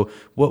companies. So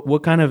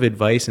what kind of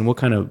advice and what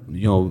kind of,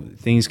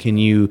 things can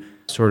you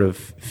sort of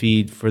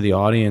feed for the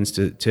audience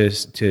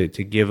to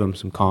give them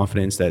some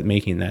confidence that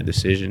making that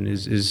decision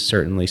is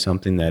certainly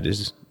something that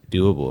is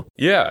doable?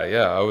 Yeah,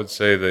 I would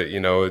say that,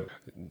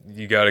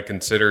 you got to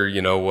consider,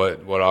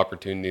 what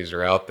opportunities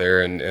are out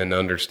there and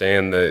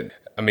understand that,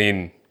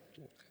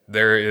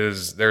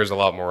 there's a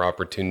lot more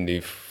opportunity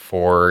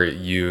for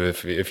you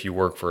if you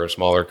work for a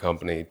smaller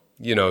company,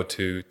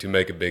 to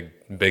make a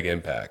big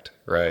impact,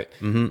 right?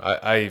 Mm-hmm.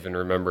 I even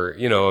remember,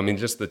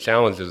 just the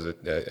challenges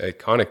at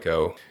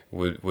Conoco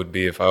would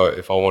be if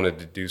I wanted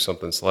to do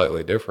something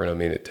slightly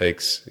different. It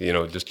takes,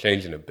 just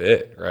changing a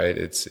bit, right?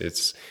 It's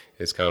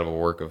kind of a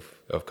work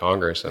of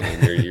Congress.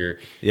 You're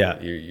yeah.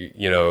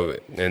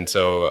 And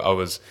so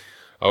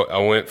I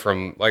went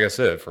from, like I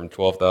said, from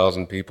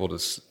 12,000 people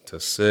to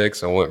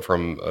 6. I went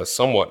from a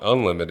somewhat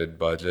unlimited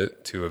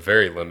budget to a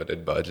very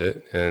limited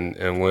budget,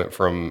 and went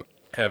from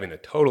having a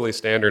totally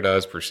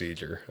standardized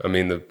procedure.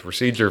 The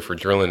procedure for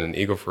drilling an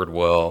Eagleford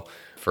well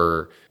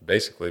for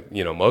basically,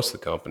 most of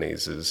the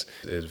companies is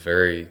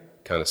very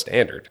kind of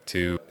standard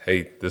to,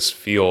 hey, this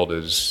field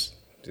is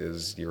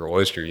your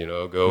oyster,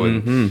 go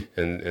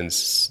and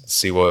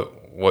see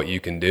what you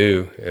can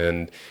do.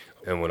 And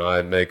when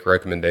I make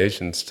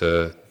recommendations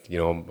to,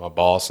 my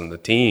boss and the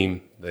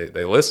team,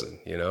 they listen,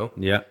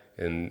 Yeah.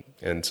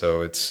 And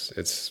so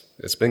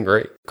it's been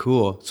great.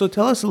 Cool. So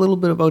tell us a little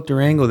bit about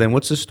Durango then.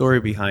 What's the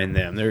story behind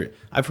them?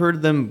 I've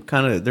heard them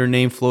their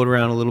name float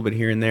around a little bit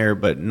here and there,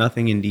 but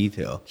nothing in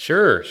detail.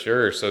 Sure.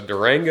 So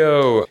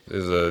Durango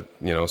is a,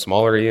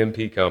 smaller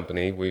E&P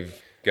company.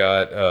 We've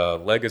got a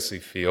legacy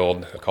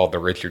field called the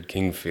Richard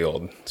King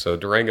Field. So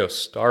Durango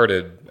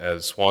started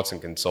as Swanson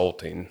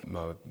Consulting.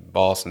 My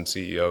boss and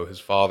CEO, his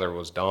father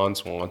was Don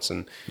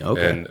Swanson.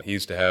 Okay. And he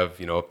used to have,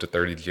 up to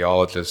 30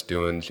 geologists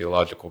doing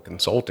geological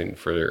consulting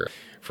for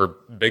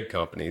big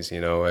companies,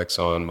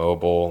 Exxon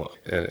Mobil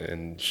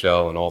and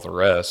Shell and all the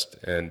rest.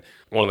 And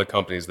one of the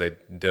companies they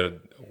did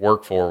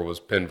work for was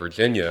Penn,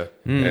 Virginia.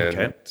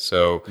 Okay.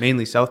 So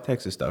mainly South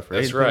Texas stuff,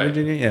 right? That's right. Penn,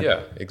 Virginia?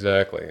 Yeah,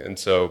 exactly. And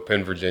so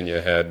Penn,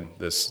 Virginia had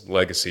this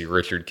legacy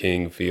Richard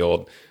King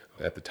field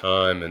at the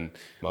time, and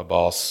my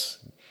boss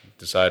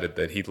decided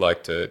that he'd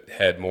like to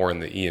head more in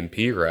the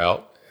E&P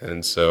route.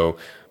 And so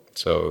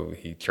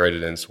he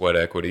traded in sweat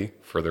equity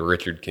for the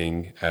Richard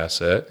King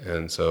asset,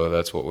 and so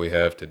that's what we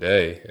have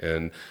today.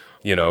 And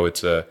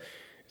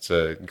it's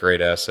a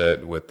great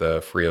asset with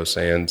Frio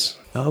Sands.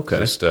 Okay.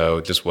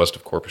 Just west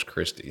of Corpus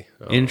Christi.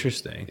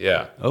 Interesting.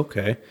 Yeah.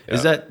 Okay. Yeah.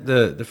 Is that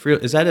the Frio?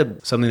 Is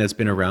that something that's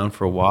been around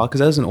for a while? Because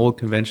that's an old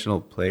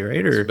conventional play,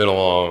 right? Or it's been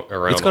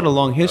around. It's got a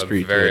long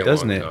history to it,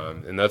 doesn't it?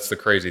 Time. And that's the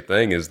crazy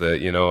thing is that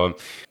I'm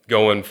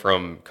going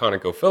from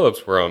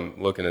ConocoPhillips, where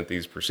I'm looking at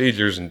these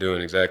procedures and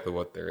doing exactly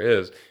what there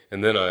is,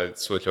 and then I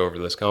switch over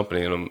to this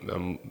company and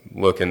I'm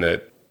looking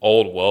at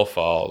old well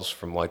files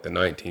from like the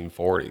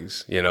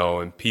 1940s,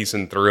 and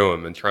piecing through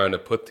them and trying to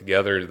put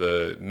together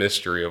the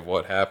mystery of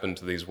what happened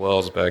to these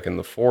wells back in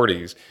the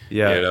 40s,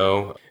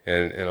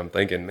 and I'm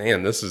thinking,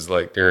 man, this is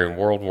like during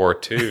World War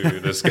II,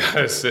 this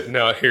guy's sitting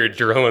out here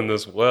drilling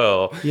this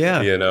well,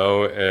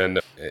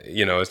 and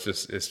it's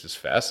just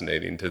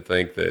fascinating to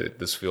think that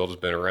this field has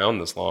been around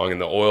this long, and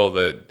the oil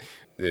that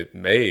it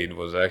made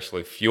was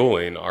actually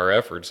fueling our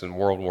efforts in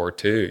World War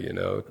II,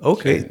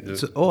 Okay.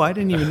 I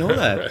didn't even know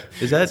that.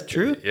 Is that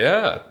true?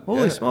 Yeah.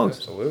 Holy smokes.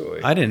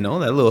 Absolutely. I didn't know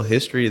that little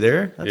history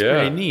there. That's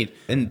pretty neat.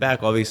 And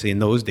back, obviously, in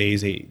those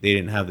days, they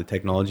didn't have the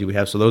technology we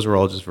have. So those were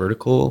all just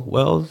vertical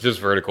wells?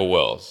 Just vertical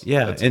wells.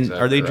 Yeah. That's and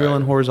exactly are they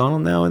drilling right. horizontal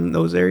now in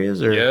those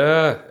areas? Or?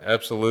 Yeah,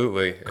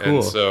 absolutely. Cool.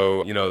 And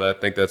so, I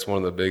think that's one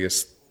of the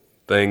biggest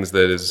things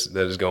that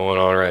is going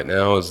on right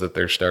now is that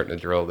they're starting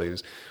to drill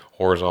these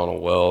horizontal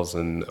wells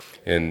and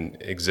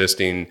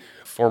existing,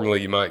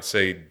 formerly you might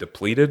say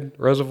depleted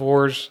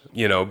reservoirs,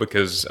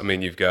 because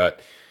you've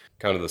got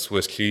kind of the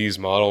Swiss cheese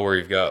model where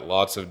you've got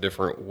lots of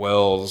different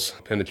wells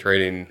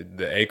penetrating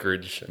the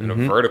acreage in a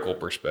vertical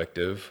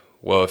perspective.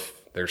 Well,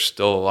 if there's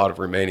still a lot of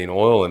remaining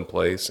oil in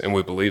place, and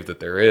we believe that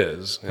there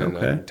is, and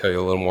I can tell you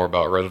a little more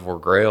about Reservoir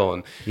Grail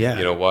and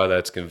why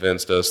that's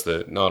convinced us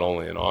that not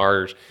only in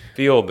our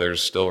field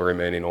there's still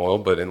remaining oil,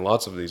 but in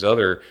lots of these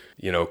other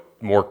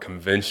more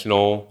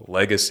conventional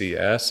legacy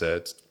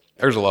assets,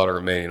 there's a lot of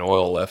remaining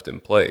oil left in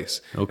place.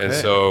 Okay. And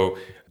so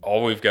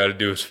all we've got to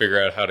do is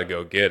figure out how to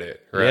go get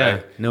it,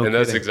 right? Yeah, and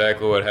that's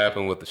exactly what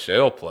happened with the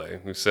shale play.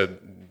 We said,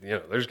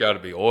 there's got to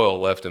be oil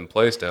left in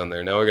place down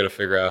there. Now we got to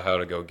figure out how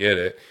to go get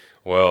it.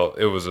 Well,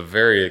 it was a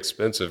very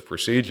expensive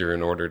procedure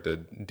in order to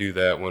do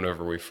that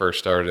whenever we first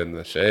started in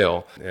the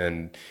shale.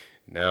 And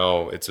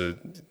now it's a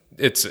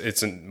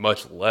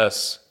much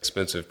less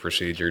expensive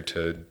procedure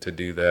to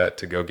do that,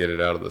 to go get it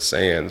out of the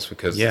sands,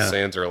 because the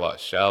sands are a lot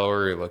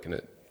shallower. You're looking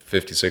at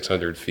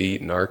 5,600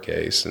 feet in our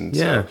case. And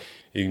so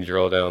you can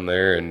drill down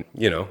there and,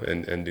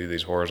 and do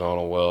these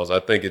horizontal wells. I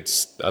think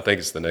it's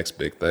the next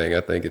big thing.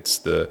 I think it's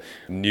the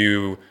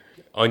new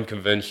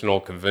conventional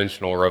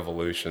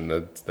revolution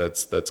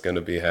that's going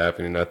to be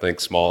happening. I think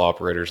small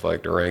operators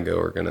like Durango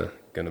are going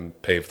to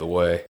pave the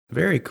way.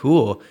 Very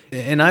cool.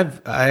 And I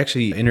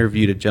actually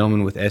interviewed a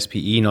gentleman with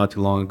SPE not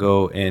too long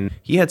ago, and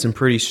he had some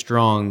pretty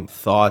strong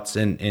thoughts,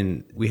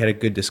 and we had a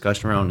good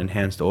discussion around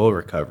enhanced oil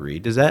recovery.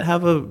 Does that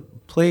have a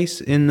place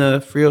in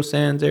the Frio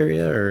Sands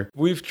area? Or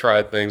we've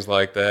tried things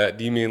like that.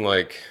 Do you mean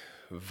like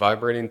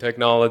vibrating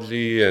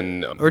technology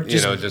and or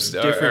just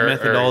different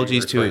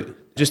methodologies to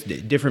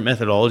different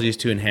methodologies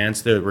to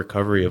enhance the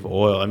recovery of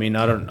oil? I'm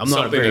not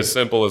something as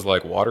simple as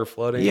like water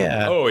flooding.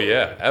 Yeah. Oh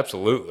yeah,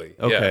 absolutely.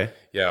 Okay.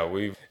 Yeah,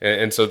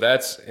 and so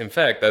that's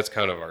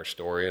kind of our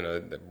story, and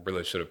I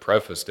really should have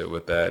prefaced it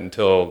with that.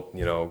 Until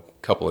a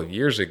couple of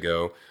years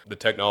ago, the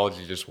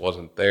technology just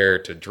wasn't there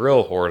to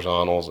drill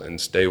horizontals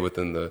and stay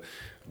within the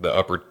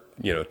upper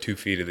 2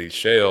 feet of these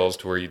shales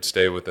to where you'd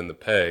stay within the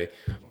pay.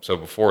 So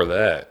before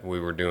that, we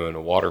were doing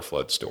a water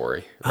flood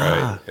story,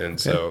 right?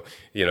 So,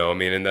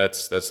 and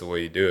that's the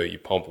way you do it. You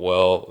pump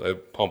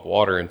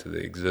water into the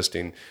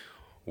existing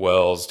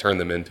wells, turn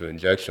them into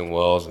injection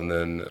wells, and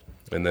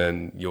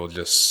then you'll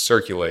just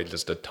circulate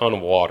just a ton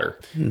of water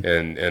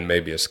and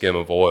maybe a skim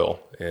of oil,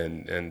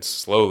 and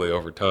slowly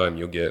over time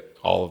you'll get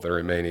all of the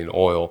remaining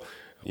oil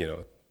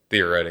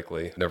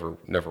theoretically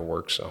never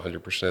works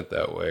 100%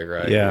 that way,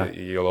 right? Yeah.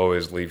 You'll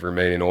always leave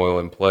remaining oil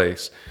in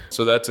place.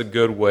 So that's a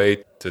good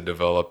way to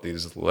develop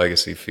these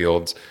legacy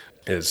fields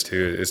is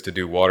to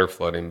do water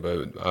flooding.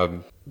 But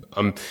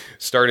I'm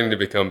starting to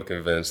become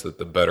convinced that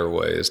the better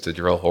way is to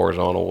drill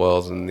horizontal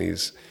wells in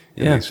these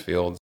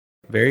fields.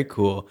 Very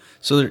cool.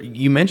 So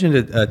you mentioned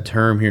a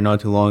term here not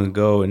too long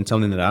ago, and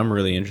something that I'm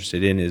really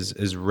interested in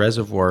is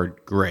reservoir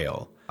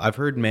grail. I've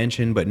heard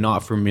mentioned, but not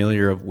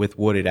familiar with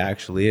what it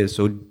actually is.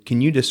 So can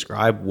you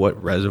describe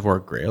what reservoir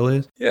grail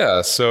is?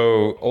 Yeah.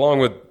 So along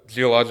with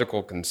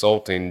geological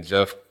consulting,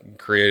 Jeff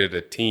created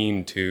a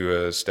team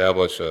to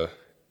establish a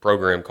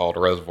program called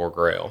Reservoir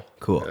Grail.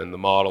 Cool. And the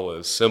model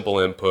is simple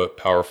input,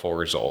 powerful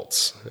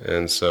results.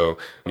 And so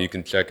you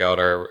can check out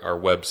our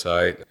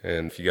website.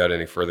 And if you got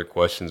any further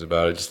questions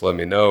about it, just let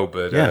me know.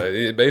 But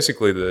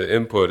basically the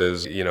input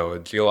is, a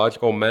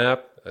geological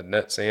map, a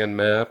net sand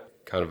map,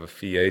 kind of a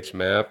pH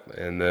map,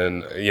 and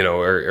then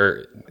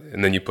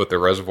and then you put the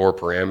reservoir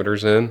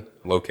parameters in,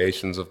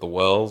 locations of the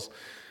wells,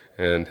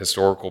 and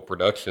historical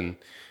production,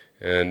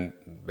 and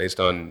based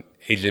on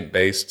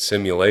agent-based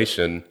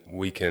simulation,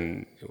 we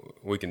can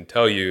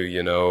tell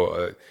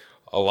you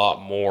a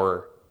lot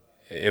more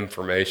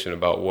information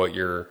about what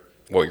your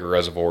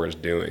reservoir is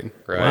doing,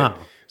 right? Wow.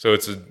 So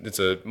it's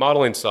a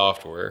modeling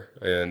software,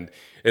 and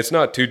it's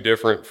not too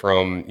different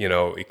from,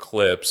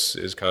 Eclipse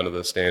is kind of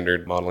the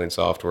standard modeling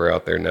software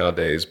out there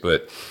nowadays,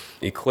 but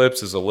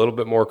Eclipse is a little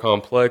bit more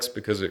complex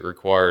because it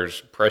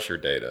requires pressure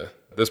data.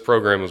 This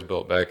program was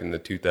built back in the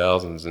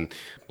 2000s, and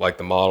like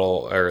the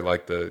model or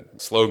like the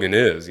slogan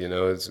is,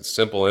 it's a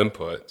simple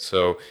input.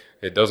 So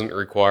it doesn't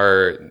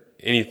require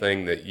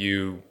anything that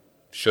you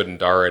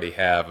shouldn't already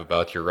have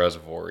about your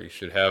reservoir. You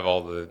should have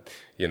all the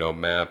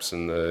maps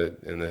and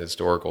the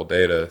historical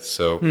data.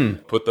 So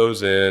put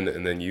those in,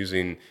 and then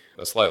using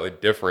a slightly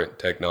different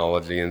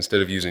technology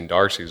instead of using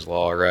Darcy's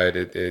law, right?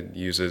 It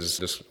uses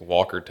this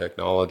Walker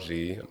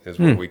technology is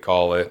what we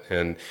call it,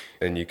 and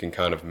you can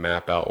kind of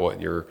map out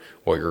what your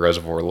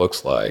reservoir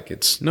looks like.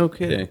 It's no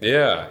kidding.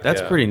 Yeah,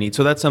 that's pretty neat.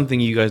 So that's something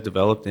you guys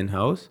developed in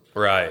house?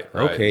 Right.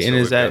 Okay, so and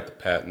is we've that got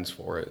the patents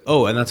for it?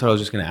 Oh, and that's what I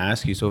was just going to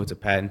ask you. So it's a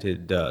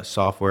patented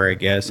software, I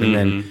guess, and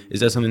then is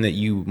that something that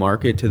you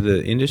market to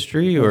the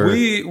industry, or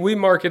we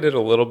market it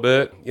a little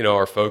bit?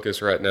 Our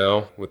focus right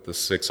now with the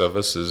six of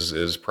us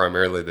is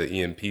primarily the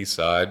E&P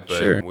side,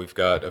 but we've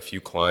got a few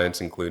clients,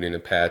 including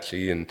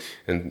Apache,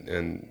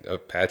 and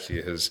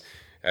Apache has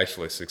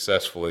actually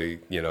successfully,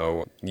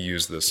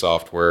 used the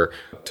software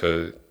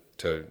to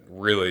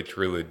really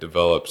truly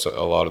develop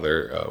a lot of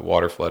their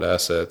water flood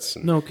assets.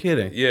 No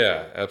kidding.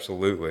 Yeah,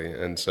 absolutely.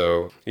 And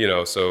so,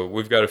 so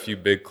we've got a few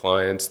big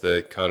clients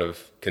that kind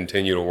of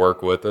continue to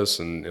work with us,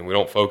 and we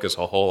don't focus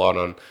a whole lot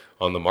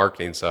on the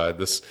marketing side.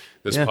 This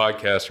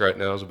podcast right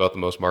now is about the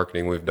most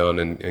marketing we've done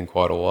in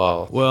quite a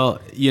while. Well,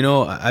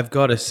 I've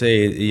got to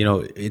say,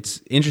 it's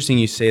interesting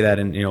you say that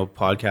in,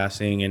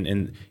 podcasting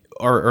and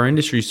our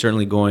industry is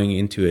certainly going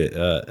into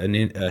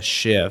a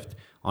shift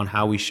on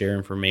how we share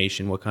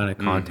information, what kind of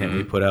content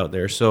we put out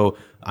there. So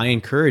I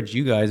encourage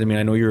you guys, I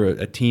know you're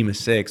a team of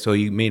 6, so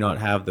you may not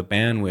have the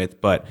bandwidth,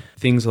 but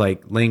things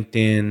like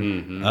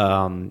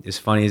LinkedIn, as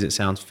funny as it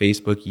sounds,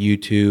 Facebook,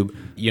 YouTube,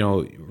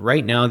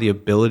 right now the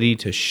ability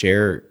to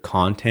share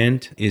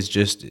content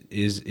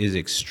is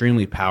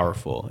extremely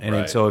powerful.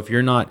 And so if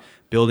you're not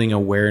building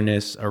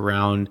awareness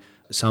around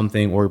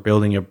something or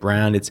building a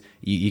brand, it's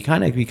you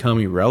kind of become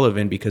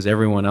irrelevant because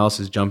everyone else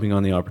is jumping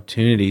on the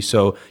opportunity.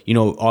 So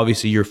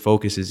obviously your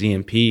focus is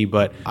E&P,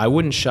 but I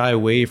wouldn't shy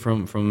away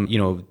from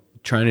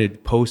trying to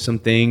post some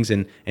things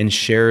and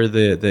share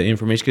the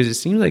information, because it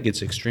seems like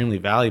it's extremely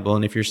valuable.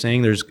 And if you're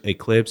saying there's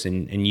Eclipse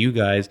and you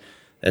guys,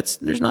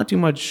 there's not too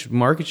much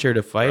market share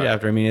to fight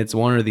after. It's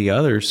one or the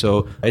other.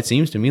 So it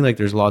seems to me like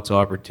there's lots of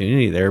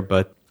opportunity there,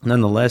 but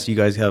nonetheless, you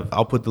guys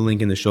I'll put the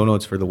link in the show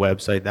notes for the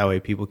website. That way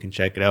people can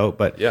check it out.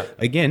 But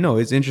again, no,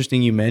 it's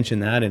interesting you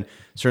mentioned that, and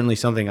certainly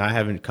something I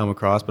haven't come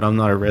across, but I'm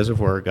not a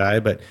reservoir guy.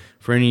 But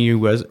for any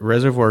of you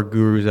reservoir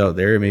gurus out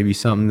there, it may be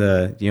something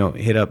to,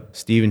 hit up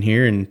Steven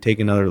here and take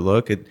another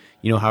look at,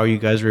 how you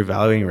guys are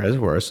evaluating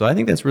reservoirs. So I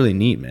think that's really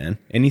neat, man.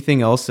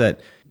 Anything else that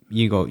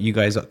you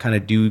guys kind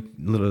of do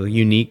a little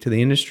unique to the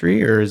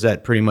industry, or is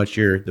that pretty much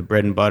the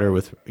bread and butter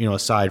with,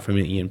 aside from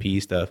the E&P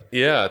stuff?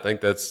 Yeah, I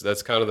think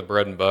that's kind of the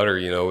bread and butter.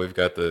 We've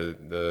got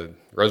the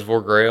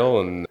Reservoir Grail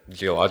and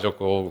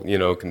geological,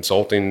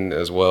 consulting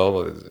as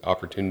well, as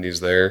opportunities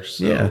there.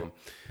 So,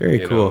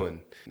 very cool.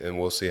 And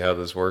we'll see how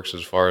this works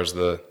as far as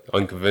the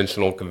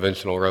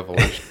conventional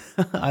revolution.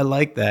 I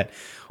like that.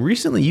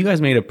 Recently, you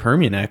guys made a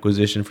Permian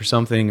acquisition for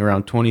something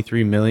around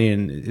 $23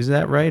 million. Is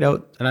that right?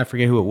 And I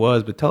forget who it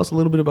was, but tell us a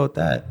little bit about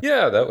that.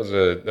 Yeah, that was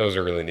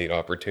a really neat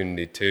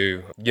opportunity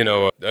too.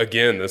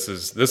 Again, this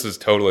is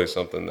totally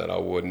something that I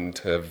wouldn't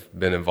have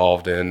been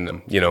involved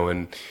in.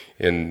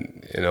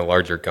 In a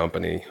larger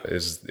company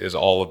is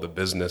all of the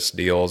business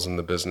deals and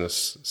the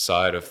business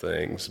side of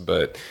things,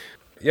 but.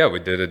 Yeah, we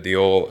did a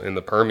deal in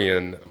the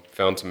Permian,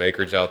 found some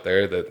acreage out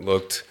there that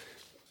looked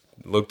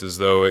looked as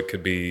though it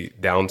could be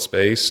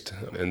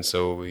downspaced. And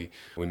so we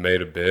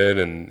made a bid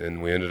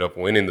and we ended up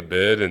winning the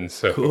bid. And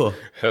so Cool.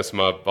 as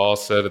my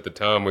boss said at the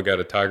time, we got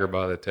a tiger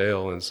by the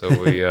tail. And so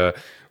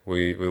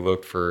we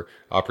looked for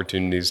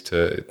opportunities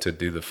to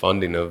do the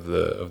funding of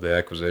the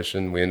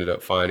acquisition. We ended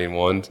up finding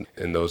one,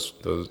 and those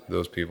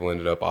people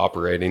ended up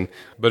operating.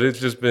 But it's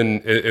just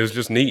been it was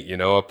just neat, you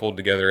know. I pulled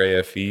together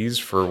AFEs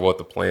for what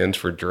the plans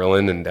for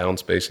drilling and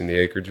downspacing the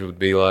acreage would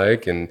be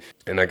like, and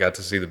I got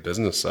to see the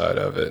business side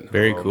of it.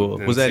 Very cool.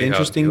 Was that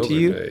interesting to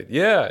you?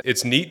 Yeah,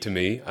 it's neat to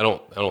me. I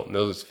don't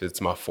know if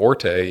it's my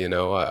forte, you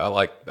know. I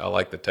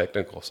like the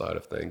technical side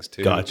of things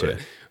too. Gotcha.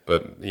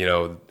 But you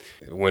know,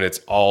 when it's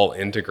all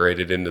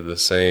integrated into the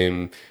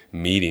same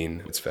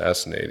meeting, it's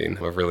fascinating.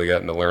 I've really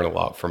gotten to learn a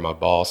lot from my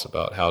boss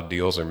about how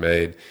deals are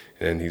made,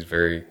 and he's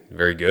very,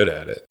 very good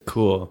at it.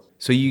 Cool.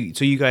 So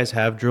you guys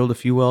have drilled a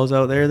few wells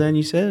out there then,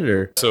 you said,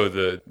 or? So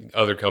the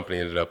other company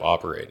ended up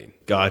operating.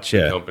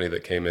 Gotcha. The company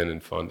that came in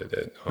and funded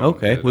it.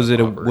 Okay. Was it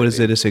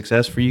a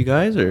success for you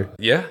guys, or?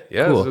 Yeah.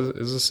 Cool. It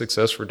was a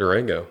success for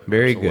Durango.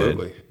 Very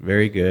Absolutely. Good.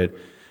 Very good.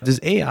 Does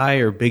AI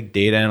or big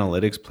data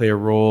analytics play a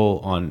role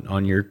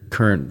on your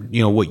current,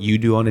 you know, what you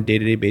do on a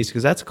day-to-day basis?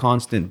 Because that's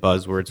constant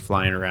buzzwords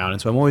flying around.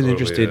 And so I'm always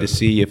interested to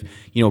see if,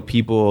 you know,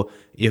 people,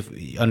 if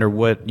under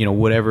what, you know,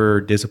 whatever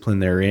discipline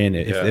they're in,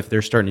 if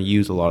they're starting to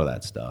use a lot of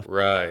that stuff.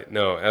 Right.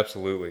 No,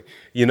 absolutely.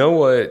 You know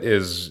what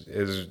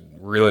is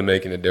really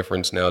making a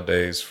difference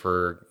nowadays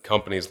for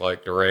companies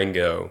like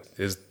Durango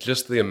is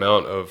just the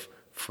amount of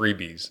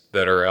freebies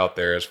that are out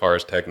there as far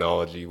as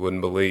technology. You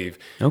wouldn't believe.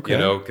 Okay. You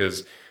know,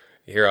 because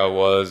here I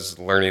was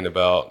learning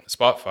about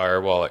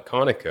Spotfire while at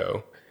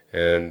Conoco,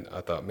 and I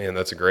thought, man,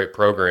 that's a great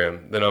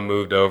program. Then I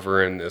moved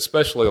over, and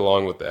especially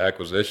along with the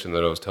acquisition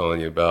that I was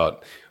telling you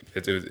about,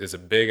 it's a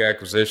big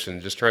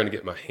acquisition, just trying to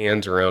get my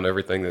hands around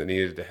everything that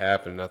needed to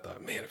happen. And I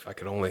thought, man, if I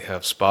could only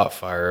have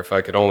Spotfire, if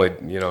I could only,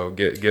 you know,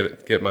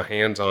 get my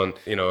hands on,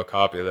 you know, a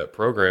copy of that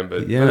program.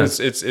 But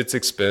it's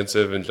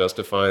expensive, and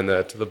justifying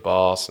that to the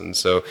boss. And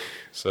so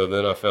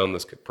then I found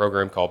this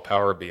program called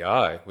Power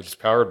BI, which is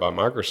powered by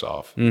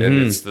Microsoft, and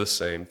it's the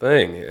same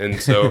thing. And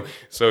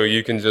so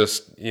you can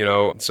just, you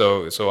know,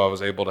 so I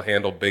was able to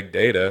handle big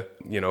data,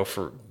 you know,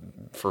 for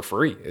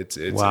free.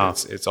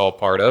 It's all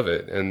part of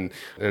it.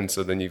 And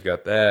so then you've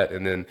got that,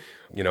 and then,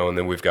 you know, and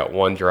then we've got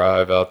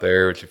OneDrive out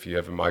there, which if you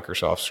have a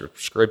Microsoft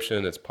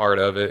subscription, it's part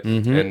of it.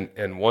 And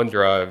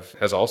OneDrive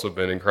has also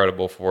been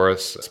incredible for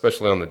us,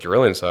 especially on the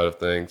drilling side of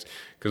things.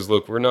 Because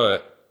look, we're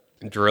not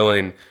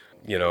drilling,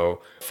 you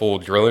know, full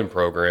drilling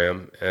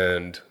program,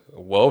 and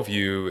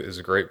WellView is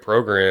a great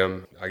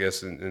program. I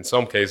guess in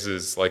some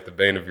cases like the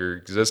bane of your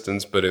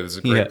existence, but it was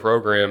a great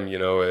program, you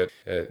know,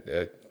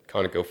 at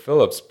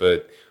ConocoPhillips,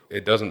 but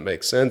it doesn't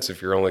make sense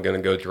if you're only going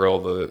to go drill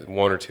the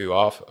one or two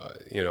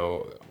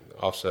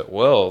offset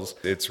wells.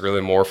 It's really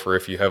more for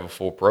if you have a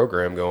full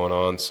program going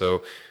on.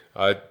 So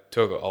I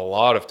took a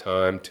lot of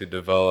time to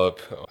develop,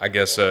 I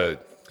guess, a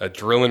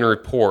drilling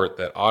report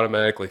that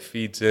automatically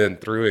feeds in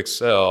through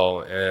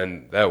Excel,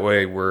 and that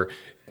way we're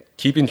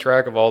keeping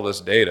track of all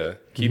this data,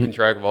 keeping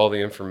track of all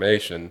the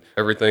information,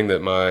 everything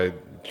that my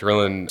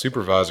drilling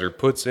supervisor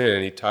puts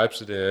in, he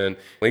types it in,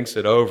 links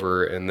it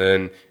over, and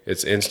then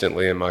it's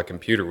instantly in my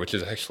computer, which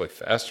is actually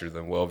faster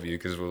than WellView,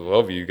 because with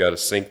WellView you got to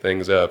sync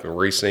things up and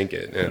resync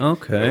it. And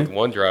with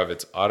OneDrive,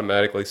 it's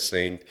automatically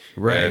synced.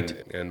 Right.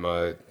 And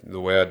the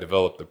way I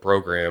developed the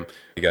program,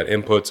 you got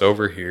inputs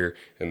over here,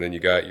 and then you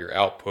got your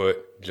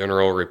output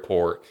general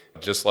report,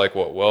 just like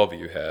what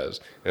WellView has.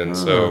 And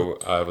so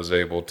I was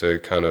able to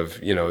kind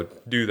of, you know,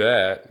 do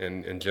that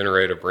and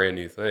generate a brand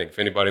new thing. If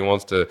anybody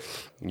wants to,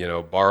 you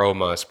know, borrow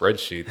my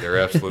spreadsheet, they're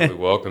absolutely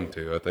welcome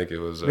to. I think it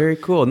was very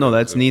cool. No,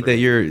 that's neat that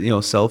you're, you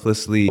know,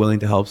 selflessly willing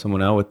to help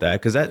someone out with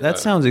that, because that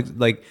sounds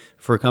like,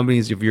 for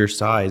companies of your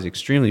size,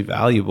 extremely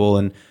valuable.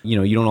 And, you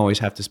know, you don't always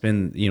have to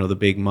spend, you know, the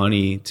big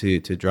money to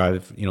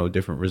drive, you know,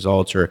 different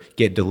results or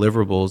get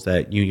deliverables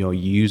that, you know,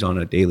 you use on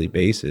a daily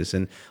basis.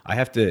 And I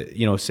have to,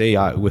 you know, say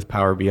with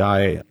Power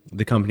BI,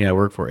 the company I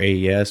work for,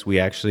 AES, we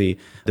actually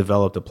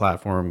developed a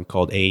platform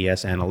called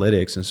AES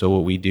Analytics. And so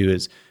what we do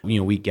is, you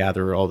know, we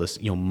gather all this,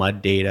 you know,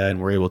 mud data,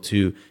 and we're able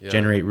to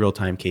generate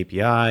real-time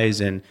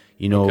KPIs and,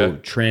 you know,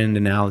 trend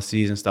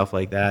analyses and stuff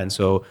like that. And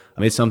so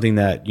it's something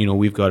that, you know,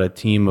 we've got a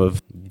team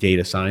of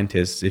data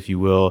scientists, if you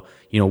will,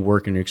 you know,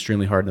 working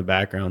extremely hard in the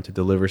background to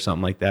deliver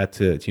something like that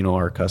to you know,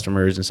 our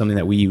customers, and something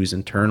that we use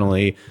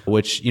internally,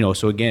 which, you know,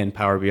 so again,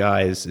 Power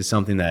BI is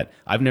something that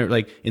I've never,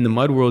 like, in the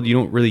mud world, you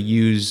don't really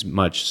use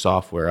much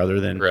software other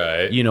than,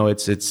 you know,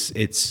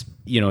 it's,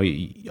 you know,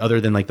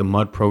 other than like the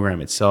mud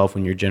program itself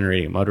when you're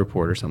generating a mud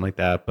report or something like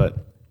that.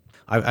 But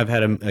I've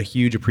had a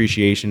huge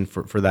appreciation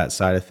for that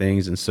side of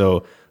things. And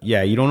so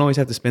Yeah, you don't always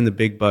have to spend the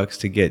big bucks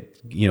to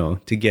get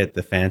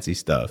the fancy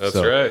stuff. That's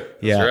right.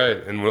 That's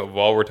right. And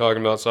while we're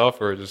talking about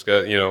software, just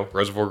got,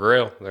 Reservoir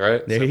Grail,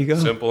 right? There you go.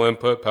 Simple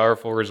input,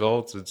 powerful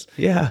results.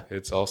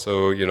 It's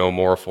also,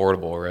 more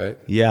affordable, right?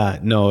 Yeah,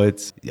 no,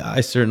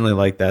 I certainly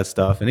like that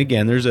stuff. And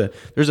again, there's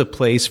a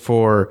place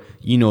for,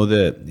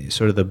 the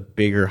sort of the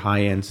bigger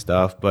high end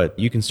stuff, but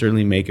you can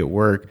certainly make it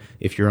work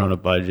if you're on a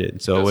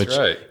budget. So That's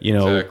right.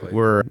 Exactly.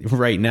 we're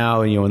right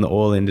now, in the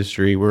oil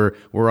industry, we're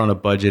on a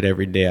budget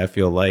every day. I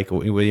feel like,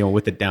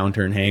 with the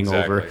downturn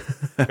hangover.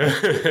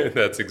 Exactly.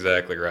 That's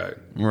exactly right.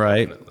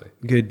 Right. Definitely.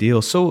 Good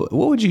deal. So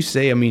what would you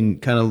say,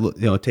 kind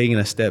of, taking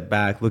a step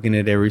back, looking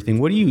at everything,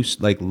 what do you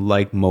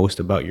like most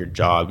about your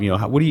job?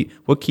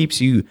 What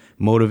keeps you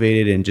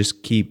motivated and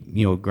just keep,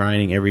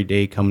 grinding every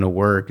day, coming to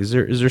work? Is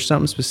there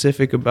something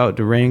specific about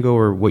Durango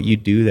or what you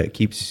do that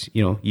keeps,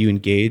 you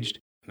engaged?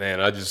 Man,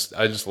 I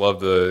just love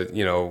the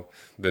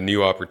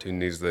new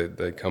opportunities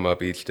that come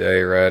up each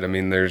day, right? I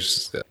mean,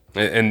 there's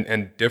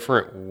and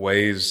different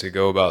ways to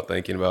go about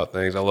thinking about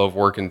things. I love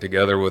working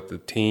together with the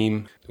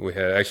team. We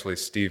had actually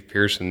Steve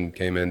Pearson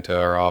came into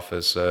our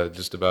office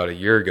just about a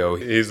year ago.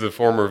 He's the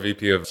former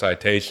VP of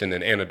Citation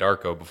in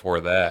Anadarko before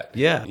that.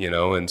 Yeah.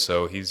 And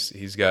so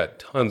he's got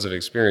tons of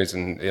experience,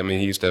 and I mean,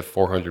 he used to have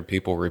 400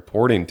 people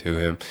reporting to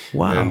him.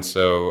 Wow. And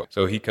so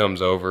he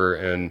comes over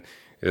and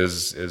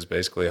is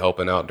basically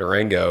helping out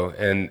Durango,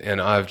 and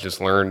I've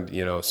just learned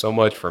so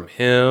much from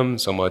him,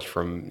 so much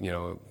from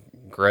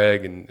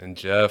Greg and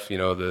Jeff,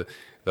 the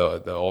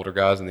older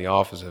guys in the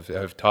office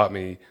have taught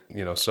me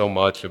so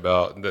much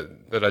about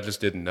that I just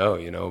didn't know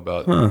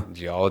about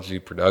geology,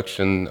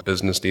 production,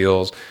 business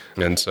deals.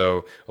 And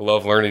so I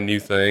love learning new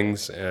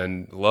things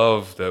and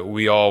love that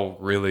we all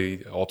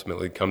really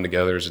ultimately come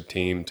together as a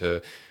team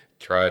to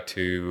try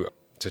to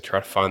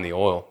find the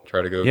oil,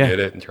 try to go get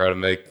it, and try to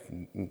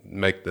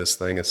make this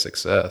thing a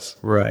success.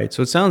 Right.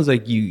 So it sounds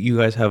like you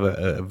guys have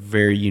a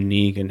very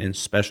unique and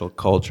special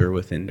culture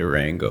within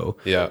Durango.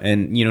 Yeah.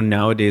 And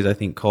nowadays I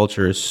think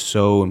culture is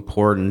so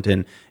important,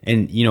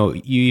 and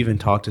you even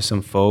talk to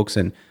some folks,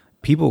 and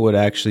people would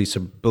actually,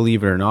 so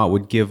believe it or not,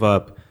 would give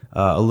up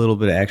a little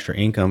bit of extra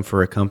income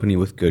for a company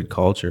with good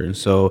culture. And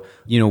so,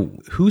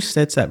 who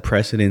sets that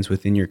precedence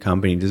within your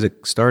company? Does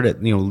it start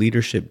at,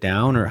 leadership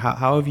down, or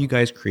how have you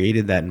guys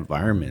created that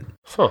environment?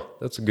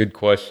 That's a good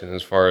question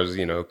as far as,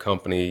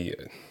 company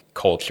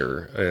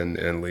culture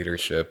and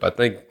leadership. I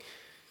think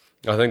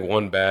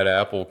one bad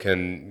apple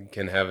can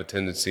have a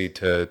tendency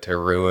to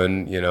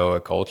ruin, a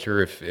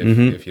culture if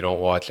you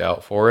don't watch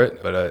out for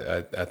it.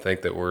 But I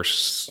think that we're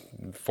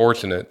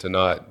fortunate to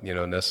not,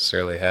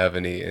 necessarily have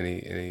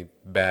any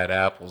bad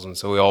apples. And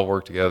so we all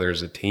work together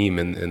as a team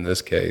in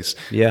this case.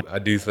 Yeah. I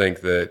do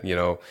think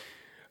that,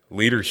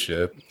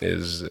 leadership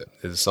is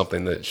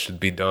something that should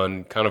be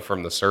done kind of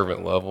from the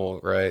servant level,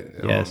 right?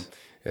 Yes.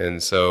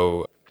 And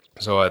so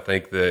I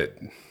think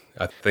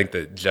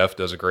that Jeff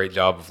does a great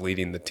job of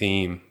leading the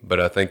team, but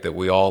I think that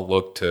we all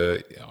look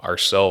to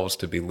ourselves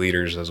to be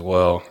leaders as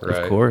well,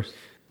 right? Of course.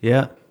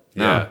 Yeah.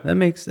 Yeah.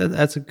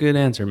 That's a good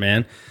answer,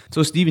 man.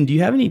 So Steven, do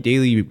you have any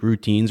daily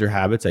routines or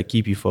habits that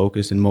keep you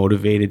focused and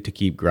motivated to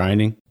keep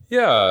grinding?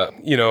 Yeah.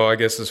 I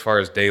guess as far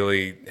as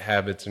daily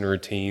habits and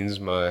routines,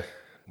 my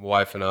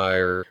wife and I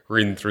are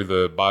reading through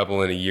the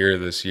Bible in a year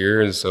this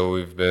year, and so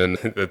we've been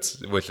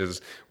which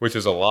is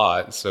a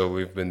lot. So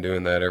we've been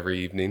doing that every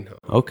evening.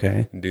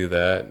 Okay. Do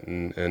that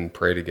and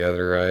pray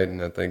together, right?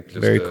 And I think just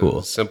very cool.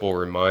 A simple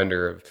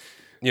reminder of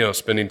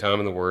spending time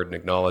in the Word and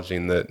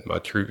acknowledging that my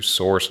true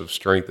source of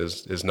strength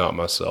is not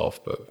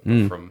myself, but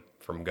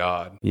from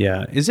God.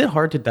 Yeah. Is it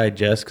hard to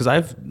digest? Because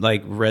I've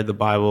read the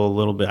Bible a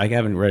little bit. I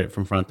haven't read it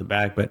from front to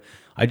back, but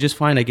I just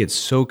find I get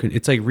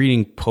it's like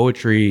reading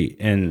poetry,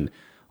 and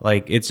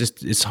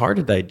it's hard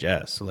to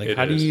digest. So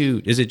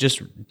is it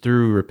just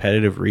through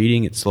repetitive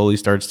reading it slowly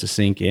starts to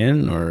sink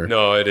in, or?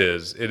 No, it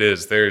is.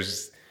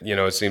 There's,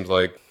 it seems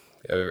like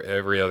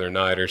every other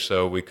night or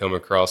so we come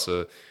across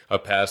a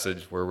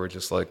passage where we're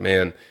just like,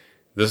 man,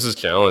 this is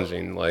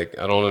challenging. I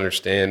don't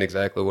understand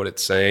exactly what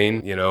it's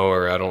saying,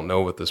 or I don't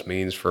know what this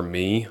means for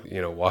me.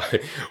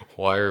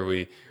 Why are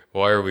we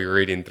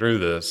reading through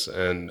this?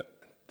 And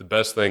the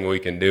best thing we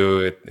can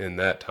do in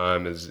that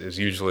time is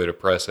usually to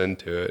press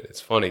into it.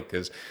 It's funny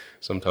because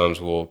sometimes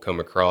we'll come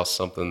across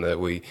something that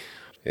we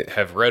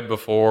have read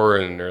before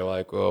and they're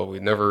like, well, we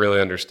never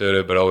really understood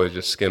it, but always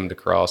just skimmed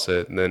across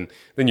it. And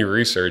then you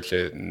research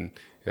it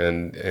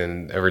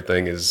and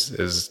everything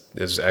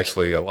is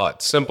actually a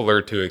lot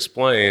simpler to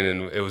explain.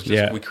 And it was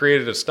just, we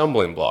created a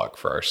stumbling block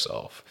for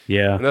ourselves.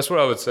 Yeah. And that's what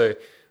I would say.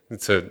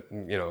 To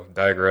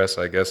digress,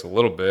 I guess, a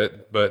little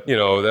bit, but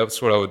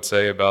that's what I would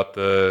say about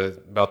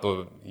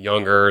the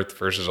young Earth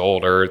versus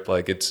old Earth.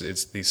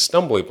 It's these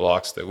stumbling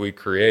blocks that we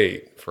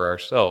create for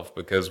ourselves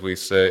because we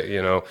say,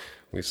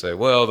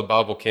 well, the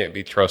Bible can't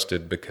be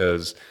trusted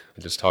because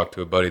I just talked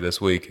to a buddy this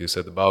week who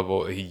said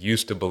he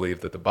used to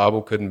believe that the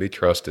Bible couldn't be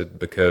trusted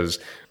because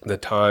the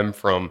time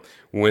from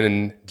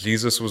when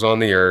Jesus was on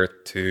the earth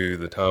to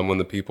the time when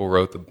the people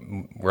wrote the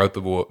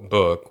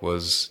book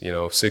was,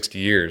 60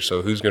 years.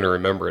 So who's going to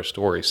remember a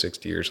story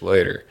 60 years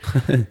later?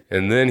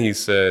 And then he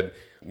said,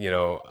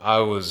 I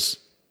was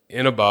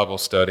in a Bible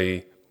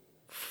study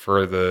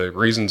for the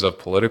reasons of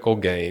political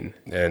gain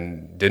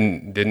and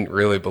didn't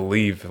really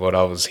believe what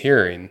I was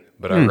hearing.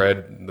 But I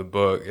read the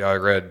book. I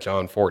read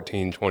John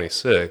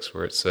 14:26,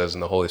 where it says,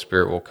 "And the Holy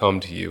Spirit will come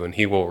to you, and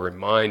He will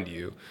remind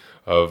you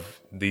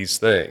of these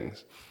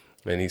things."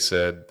 And he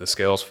said the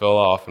scales fell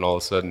off, and all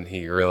of a sudden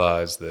he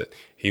realized that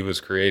he was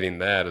creating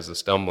that as a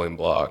stumbling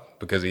block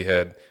because he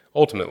had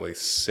ultimately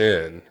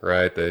sin,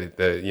 right? That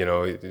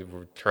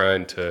we're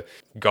trying to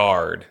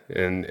guard.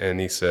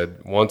 And he said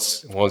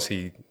once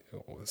he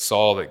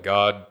saw that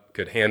God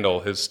could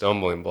handle his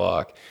stumbling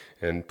block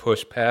and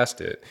push past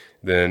it,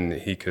 then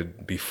he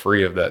could be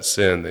free of that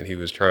sin that he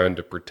was trying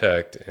to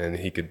protect, and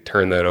he could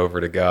turn that over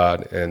to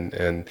God.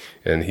 And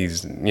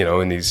he's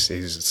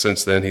he's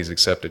since then he's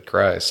accepted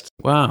Christ.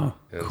 Wow,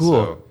 and cool!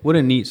 So, what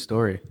a neat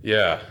story.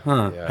 Yeah.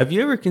 Huh? Yeah. Have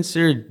you ever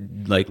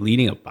considered like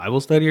leading a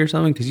Bible study or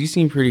something? Because you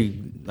seem pretty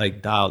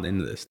like dialed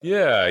into this.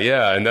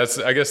 Yeah, and that's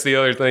I guess the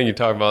other thing you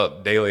talk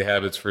about daily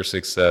habits for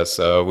success.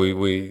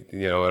 We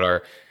at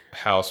our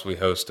house we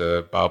host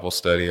a Bible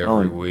study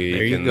every week.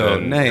 There you go.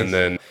 Nice. And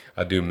then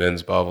I do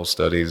men's Bible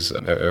studies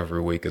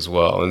every week as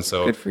well. And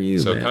so good for you.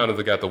 So man. kind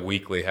of got the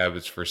weekly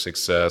habits for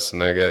success,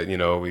 and I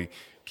got we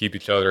keep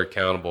each other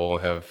accountable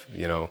and have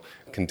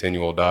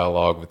continual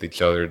dialogue with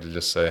each other to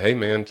just say, hey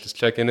man, just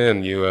checking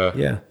in. You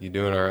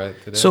doing all right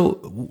today? So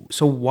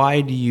why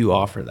do you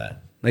offer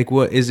that? Like,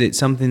 what is it?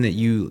 Something that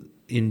you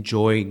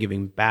enjoy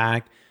giving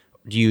back?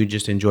 Do you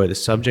just enjoy the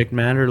subject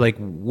matter? Like,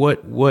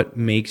 what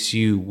makes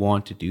you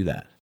want to do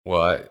that?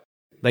 Well,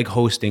 like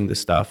hosting the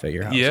stuff at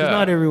your house. 'Cause Yeah.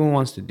 not everyone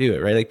wants to do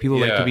it, right? Like people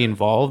like to be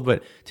involved,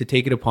 but to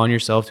take it upon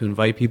yourself to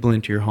invite people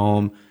into your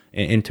home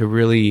and to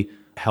really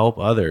help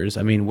others.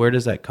 I mean, where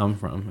does that come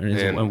from?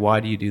 And why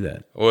do you do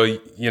that? Well,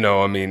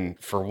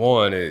 for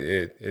one,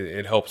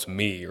 it helps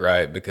me,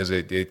 right? Because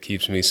it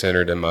keeps me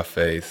centered in my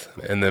faith.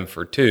 And then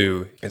for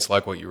two, it's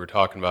like what you were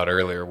talking about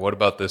earlier. What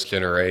about this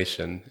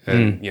generation?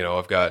 And,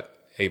 I've got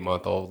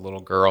 8-month-old little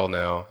girl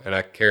now, and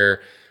I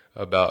care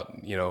about,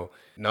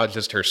 not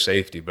just her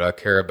safety, but I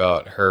care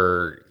about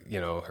her,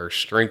 her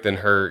strength and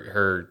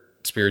her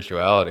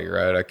spirituality,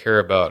 right? I care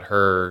about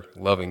her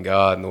loving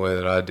God in the way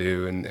that I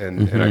do,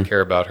 and I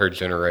care about her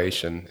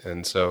generation.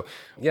 And so,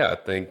 I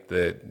think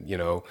that,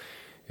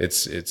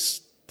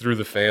 it's through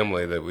the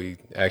family that we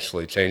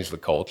actually change the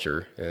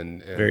culture.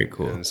 And very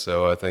cool. And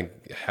so I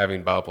think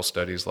having Bible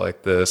studies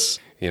like this,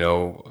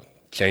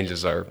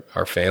 changes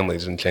our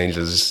families and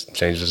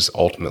changes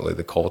ultimately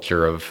the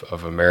culture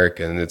of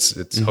America. And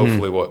it's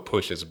hopefully what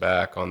pushes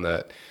back on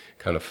that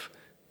kind of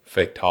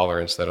fake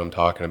tolerance that I'm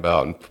talking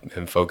about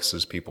and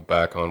focuses people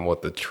back on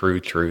what the true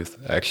truth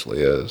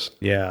actually is.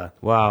 Yeah.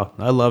 Wow.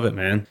 I love it,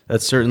 man.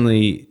 That's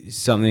certainly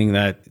something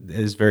that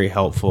is very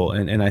helpful.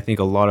 And I think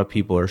a lot of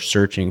people are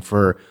searching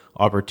for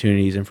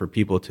opportunities and for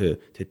people to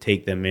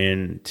take them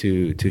in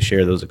to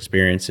share those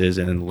experiences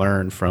and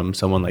learn from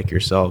someone like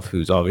yourself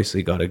who's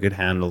obviously got a good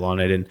handle on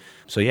it. And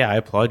so I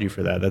applaud you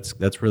for that.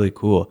 That's really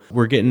cool.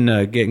 We're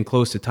getting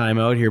close to time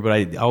out here, but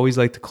I always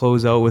like to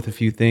close out with a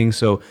few things.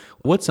 So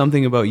what's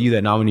something about you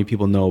that not many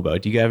people know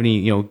about? Do you have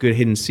any good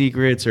hidden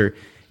secrets or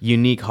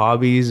unique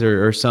hobbies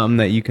or something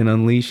that you can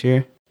unleash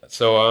here?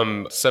 So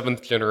I'm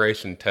 7th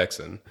generation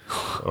Texan.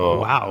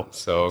 Wow.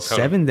 So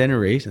 7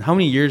 generations. How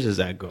many years does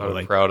that go?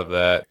 I'm proud of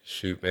that.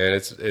 Shoot, man.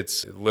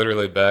 It's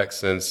literally back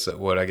since the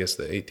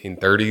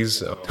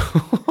 1830s.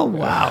 Oh,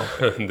 wow.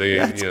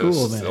 That's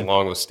cool, man.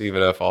 Along with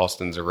Stephen F.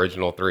 Austin's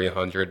original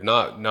 300.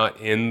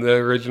 Not in the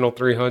original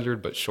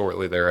 300, but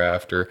shortly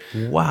thereafter.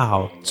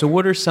 Wow. So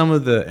what are some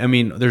of the,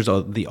 there's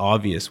the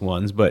obvious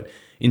ones, but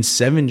in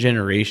 7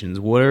 generations,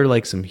 what are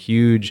like some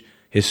huge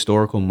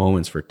historical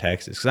moments for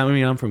Texas? Because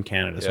I'm from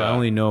Canada, so I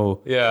only know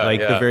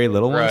the very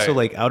little ones. So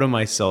like out of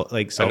my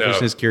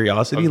selfishness,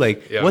 curiosity,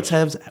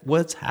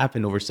 what's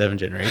happened over 7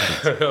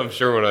 generations? I'm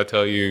sure when I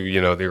tell you,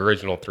 the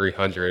original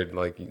 300,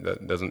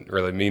 that doesn't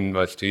really mean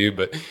much to you.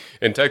 But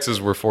in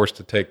Texas, we're forced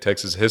to take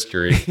Texas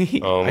history.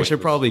 I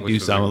should probably do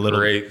some a little.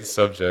 Great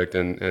subject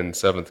in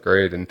 7th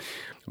grade,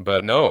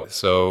 but no.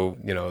 So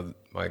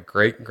my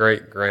great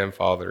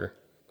grandfather.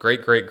 Three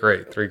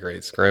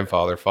greats,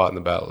 grandfather fought in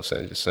the Battle of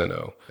San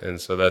Jacinto. And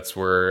so that's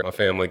where my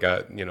family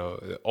got,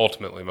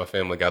 ultimately my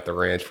family got the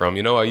ranch from.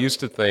 I used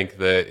to think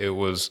that it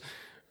was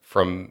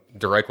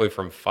directly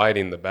from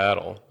fighting the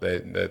battle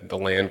that the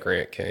land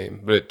grant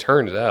came. But it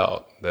turned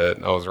out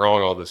that I was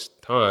wrong all this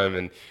time,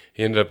 and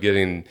he ended up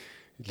getting,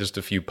 just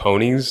a few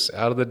ponies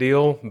out of the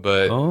deal.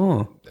 But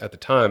at the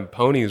time,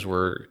 ponies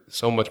were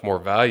so much more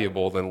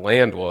valuable than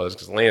land was,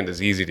 because land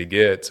is easy to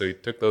get. So he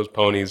took those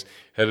ponies,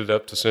 headed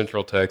up to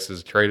Central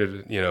Texas,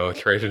 traded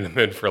them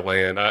in for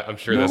land. I'm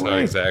sure that's not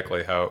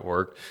exactly how it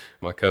worked.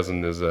 My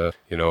cousin is a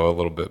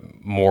little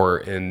bit more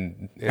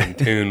in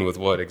tune with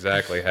what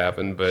exactly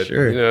happened, but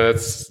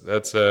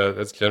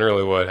that's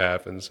generally what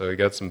happened. So he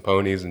got some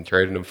ponies and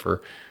traded them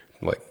for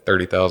like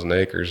 30,000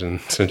 acres in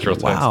Central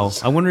Texas. Wow.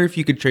 I wonder if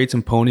you could trade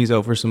some ponies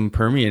out for some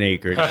Permian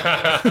acreage.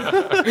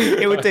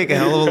 It would take a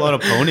hell of a lot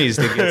of ponies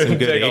to get some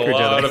good acreage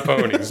out of there.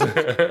 A lot of ponies.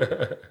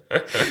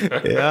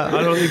 Yeah,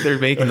 I don't think they're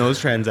making those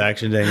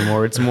transactions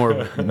anymore. It's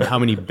more how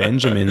many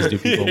Benjamins do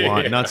people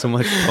want, not so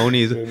much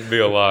ponies. It'd be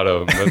a lot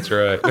of them. That's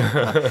right.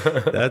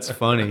 That's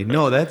funny.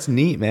 No, that's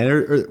neat,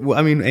 man.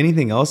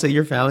 Anything else that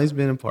your family's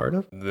been a part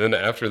of? Then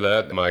after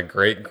that, my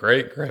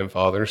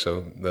great-great-grandfather,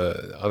 so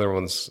the other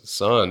one's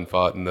son,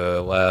 fought in the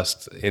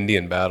last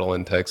Indian battle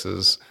in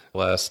Texas,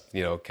 last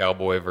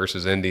cowboy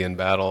versus Indian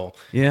battle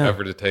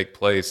ever to take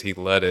place. He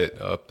led it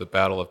up the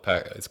Battle of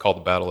it's called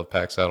the Battle of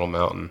Pack Saddle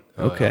Mountain.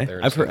 Okay,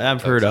 I've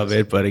heard of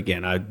it, but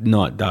again, I'm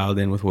not dialed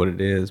in with what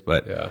it is.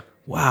 But yeah.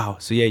 Wow.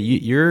 So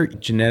you're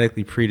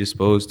genetically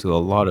predisposed to a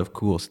lot of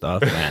cool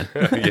stuff, man.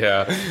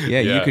 Yeah.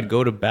 You could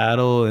go to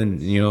battle and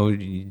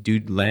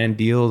do land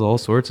deals, all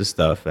sorts of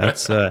stuff.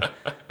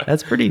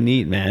 That's pretty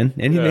neat, man.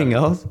 Anything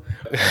else?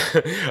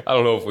 I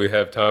don't know if we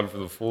have time for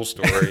the full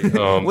story.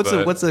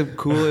 What's the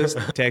coolest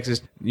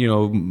Texas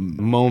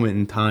moment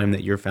in time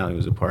that your family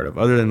was a part of,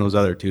 other than those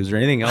other two? Is there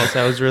anything else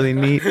that was really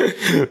neat?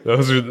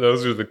 Those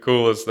are the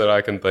coolest that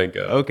I can think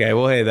of. Okay.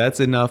 Well, hey, that's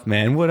enough,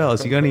 man. What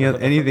else? You got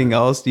anything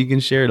else you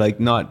can share? Like,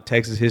 not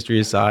Texas history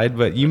aside,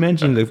 but you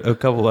mentioned a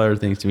couple other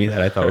things to me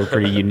that I thought were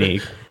pretty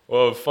unique.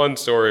 Well, a fun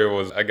story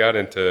was I got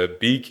into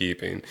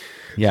beekeeping.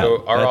 Yeah,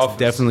 so that's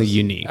definitely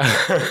unique.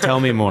 Tell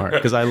me more,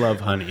 because I love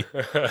honey.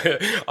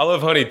 I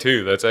love honey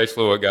too. That's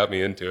actually what got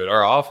me into it.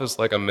 Our office,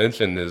 like I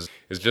mentioned, is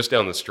just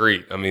down the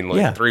street. I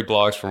mean, 3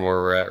 blocks from where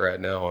we're at right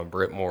now on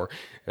Brittmore.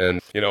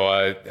 And,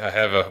 I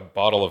have a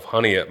bottle of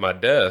honey at my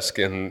desk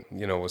and,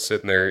 was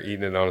sitting there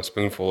eating it on a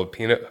spoonful of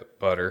peanut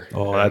butter.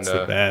 Oh, that's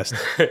the best.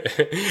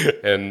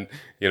 And,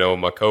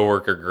 my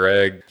coworker,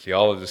 Greg,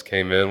 geologist,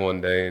 came in one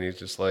day and he's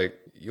just like,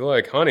 "You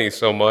like honey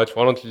so much.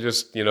 Why don't you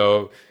just,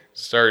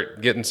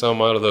 start getting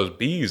some out of those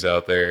bees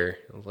out there?"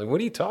 I was like, "What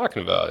are you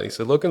talking about?" He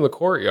said, "Look in the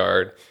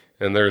courtyard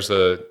and there's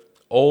a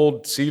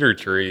old cedar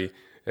tree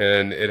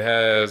and it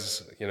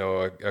has,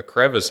 a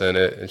crevice in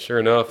it. And sure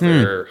enough,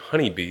 there are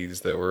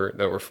honeybees that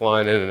were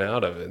flying in and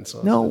out of it." And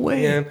so no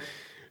way. Man,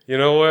 you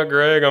know what,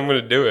 Greg? I'm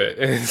going to do it.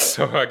 And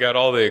so I got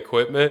all the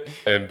equipment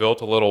and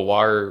built a little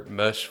wire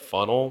mesh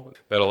funnel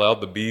that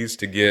allowed the bees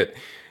to get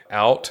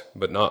out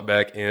but not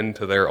back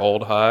into their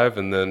old hive,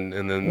 and then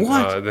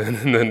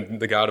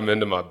they got them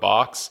into my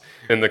box.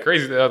 And the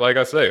crazy, like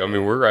I say, I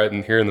mean, we're right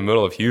in here in the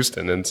middle of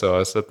Houston, and so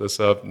I set this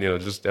up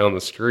just down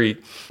the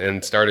street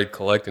and started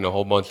collecting a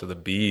whole bunch of the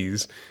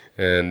bees.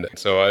 And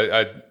so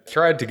I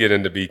tried to get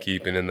into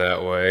beekeeping in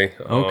that way.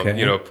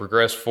 Okay.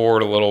 Progressed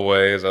forward a little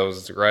ways. I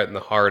was right in the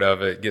heart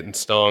of it, getting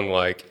stung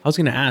like... I was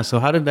going to ask, so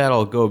how did that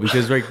all go?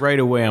 Because right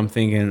away I'm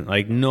thinking,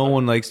 no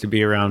one likes to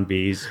be around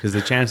bees because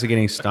the chance of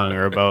getting stung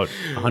are about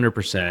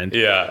 100%.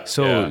 Yeah.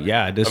 So,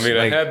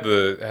 I had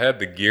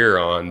the gear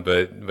on,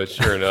 but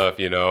sure enough,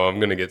 I'm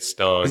going to get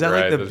stung. Is that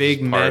right? like the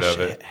big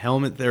mesh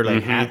helmet there,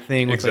 hat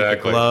thing with the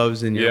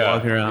gloves and you're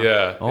walking around?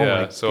 Yeah. Oh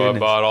my So goodness. I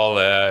bought all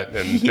that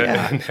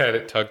and had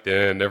it tucked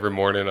in. Every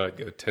morning I'd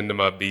go tend to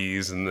my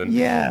bees and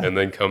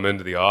then come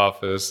into the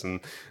office, and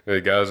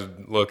the guys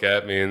would look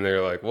at me and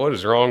they're like, "What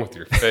is wrong with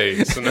your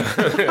face?" And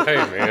hey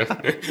man,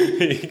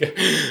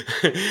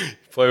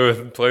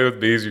 play with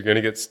bees, you're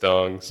gonna get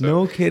stung. So.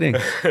 No kidding.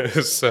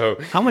 So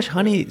how much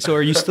honey? So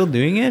are you still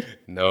doing it?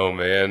 No,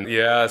 man.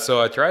 Yeah.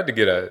 So I tried to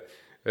get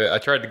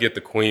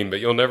the queen, but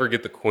you'll never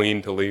get the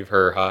queen to leave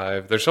her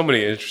hive. There's so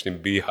many interesting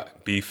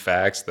bee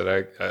facts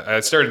that I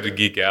started to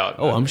geek out.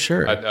 Oh, I'm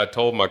sure. I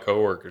told my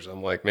coworkers,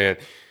 I'm like, "Man,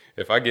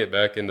 if I get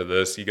back into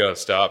this, you got to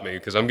stop me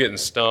because I'm getting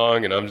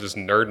stung and I'm just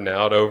nerding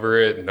out over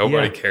it.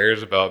 Nobody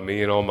cares about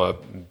me and all my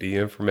bee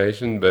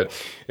information." But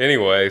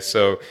anyway,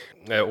 so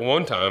at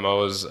one time I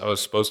was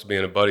supposed to be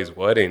in a buddy's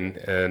wedding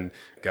and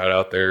got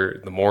out there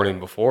the morning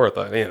before. I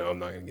thought, I'm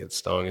not going to get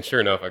stung. And sure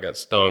enough, I got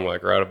stung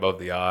like right above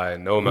the eye,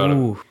 and no amount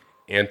of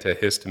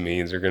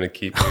antihistamines are going to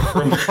keep me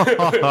from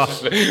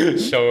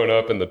showing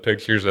up in the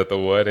pictures at the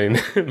wedding.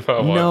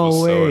 My wife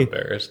was so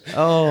embarrassed.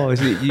 Oh,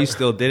 so you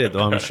still did it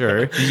though, I'm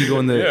sure. Did you go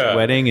in the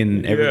wedding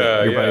and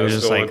everybody was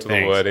just like, went to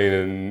the wedding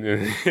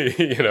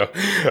and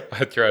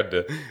I tried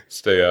to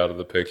stay out of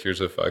the pictures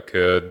if I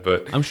could,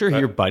 but I'm sure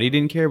your buddy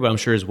didn't care, but I'm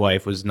sure his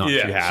wife was not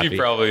too happy. She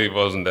probably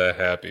wasn't that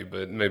happy,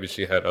 but maybe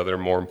she had other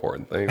more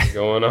important things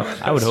going on.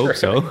 I would hope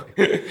so.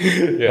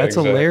 That's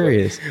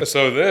hilarious.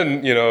 So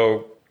then,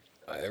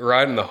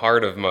 right in the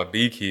heart of my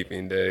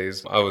beekeeping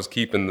days, I was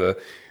keeping the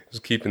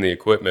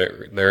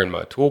equipment there in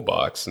my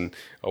toolbox, and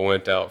I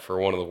went out for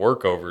one of the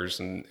workovers,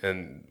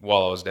 and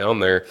while I was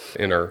down there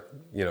in our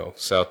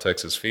South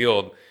Texas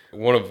field,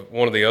 one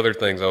of the other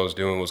things I was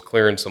doing was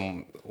clearing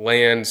some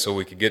land so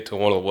we could get to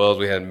one of the wells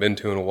we hadn't been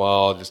to in a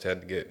while. Just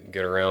had to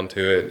get around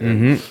to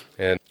it.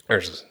 And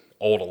there's this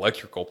old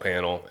electrical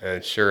panel,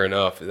 and sure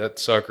enough, that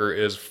sucker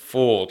is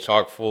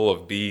chock full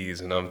of bees.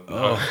 And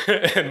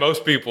and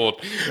most people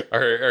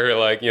are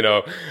like,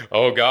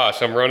 oh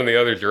gosh, I'm running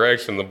the other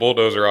direction. The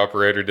bulldozer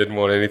operator didn't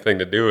want anything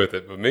to do with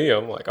it, but me,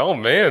 I'm like, oh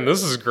man,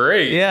 this is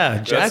great.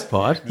 Yeah,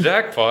 jackpot.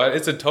 Jackpot.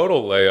 It's a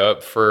total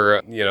layup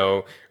for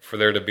for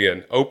there to be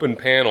an open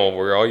panel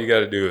where all you got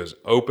to do is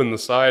open the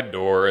side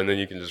door, and then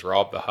you can just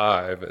rob the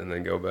hive and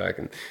then go back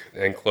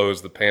and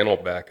close the panel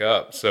back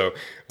up. So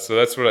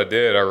that's what I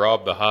did. I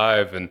robbed the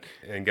hive and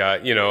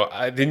got,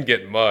 I didn't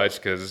get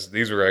much because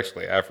these were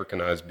actually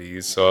Africanized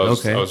bees. So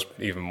I was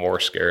even more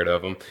scared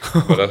of them.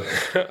 But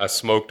I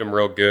smoked them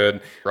real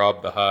good,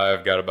 robbed the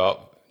hive, got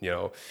about,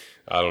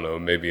 I don't know,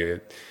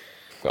 maybe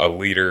a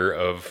liter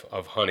of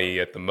honey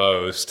at the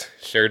most.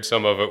 Shared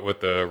some of it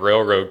with the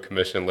railroad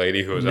commission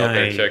lady who was out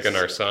there checking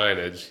our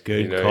signage.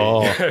 Good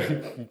call.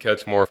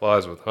 Catch more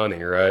flies with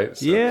honey, right?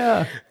 So,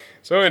 yeah.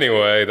 So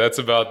anyway, that's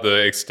about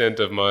the extent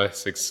of my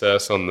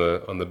success on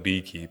the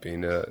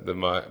beekeeping.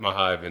 My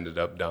hive ended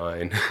up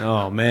dying.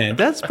 Oh man,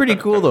 that's pretty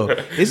cool though.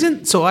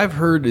 So I've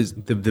heard is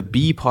the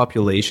bee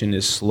population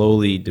is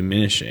slowly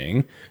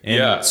diminishing,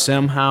 and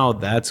somehow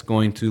that's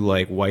going to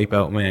like wipe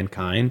out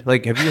mankind.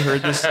 Like, have you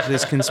heard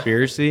this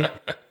conspiracy?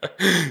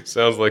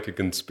 Sounds like a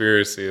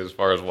conspiracy as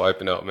far as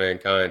wiping out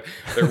mankind.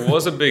 There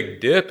was a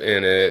big dip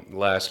in it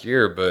last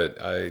year,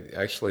 but I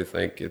actually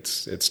think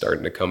it's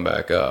starting to come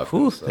back up.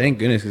 Ooh, so. Thank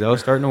goodness, because I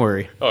was starting to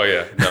worry. Oh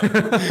yeah,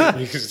 no.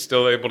 You're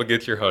still able to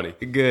get your honey.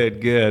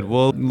 Good.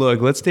 Well, look,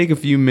 let's take a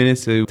few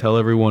minutes to tell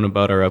everyone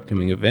about our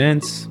upcoming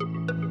events.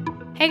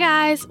 Hey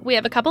guys, we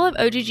have a couple of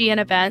OGGN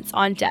events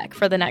on deck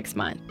for the next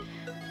month.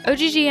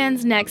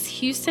 OGGN's next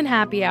Houston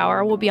Happy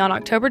Hour will be on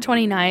October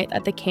 29th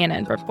at the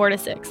Cannon from 4 to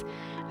 6.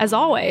 As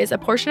always, a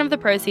portion of the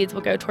proceeds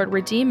will go toward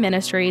Redeem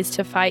Ministries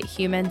to fight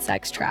human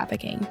sex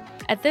trafficking.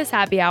 At this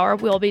happy hour,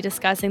 we'll be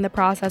discussing the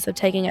process of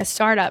taking a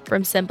startup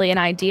from simply an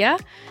idea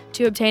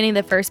to obtaining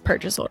the first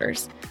purchase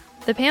orders.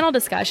 The panel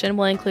discussion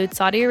will include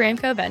Saudi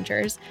Aramco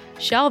Ventures,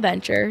 Shell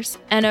Ventures,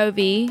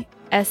 NOV,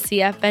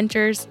 SCF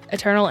Ventures,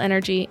 Eternal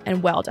Energy,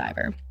 and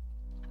Welldiver.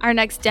 Our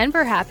next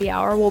Denver happy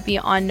hour will be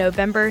on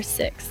November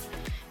 6th.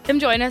 Come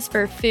join us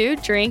for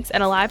food, drinks,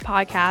 and a live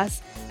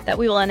podcast that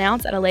we will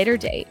announce at a later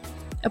date.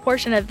 A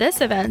portion of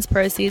this event's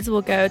proceeds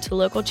will go to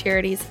local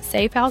charities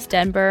Safe House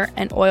Denver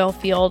and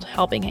Oilfield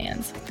Helping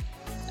Hands.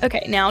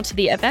 Okay, now to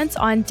the events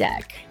on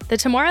deck. The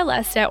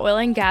Timor-Leste Oil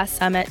and Gas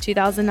Summit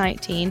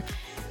 2019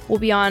 will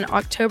be on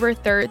October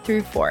 3rd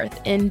through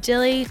 4th in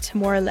Dili,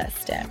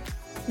 Timor-Leste.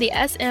 The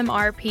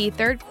SMRP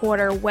third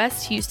quarter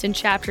West Houston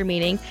chapter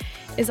meeting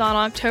is on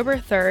October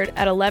 3rd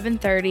at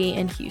 11:30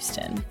 in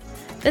Houston.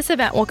 This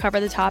event will cover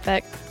the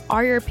topic,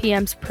 Are your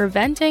PMs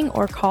preventing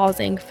or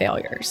causing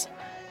failures?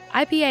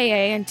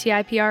 IPAA and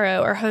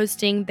TIPRO are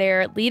hosting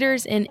their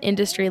Leaders in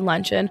Industry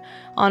Luncheon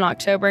on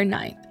October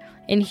 9th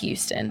in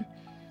Houston.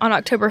 On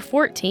October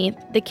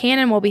 14th, the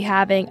Cannon will be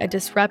having a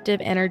Disruptive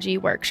Energy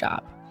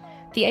Workshop.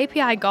 The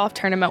API Golf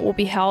Tournament will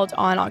be held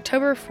on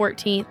October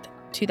 14th,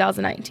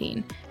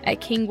 2019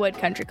 at Kingwood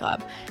Country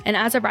Club. And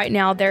as of right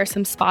now, there are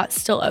some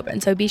spots still open,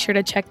 so be sure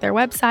to check their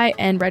website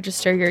and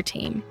register your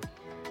team.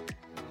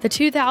 The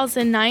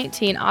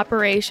 2019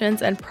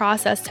 Operations and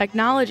Process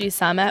Technology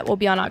Summit will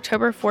be on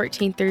October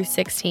 14th through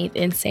 16th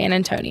in San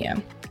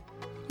Antonio.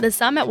 The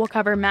summit will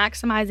cover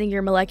maximizing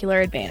your molecular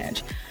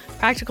advantage,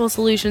 practical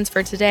solutions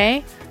for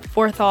today,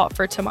 forethought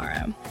for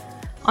tomorrow.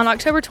 On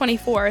October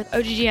 24th,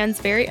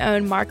 OGGN's very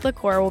own Mark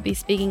LaCour will be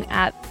speaking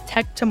at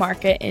Tech to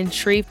Market in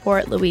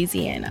Shreveport,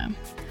 Louisiana.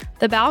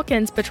 The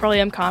Balkans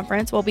Petroleum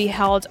Conference will be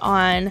held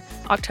on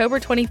October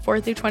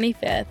 24th through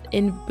 25th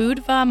in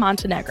Budva,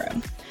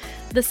 Montenegro.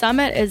 The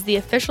summit is the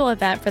official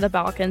event for the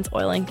Balkans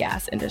oil and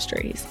gas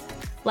industries.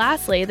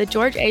 Lastly, the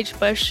George H.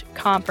 Bush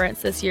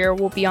Conference this year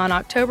will be on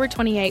October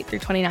 28th through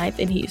 29th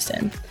in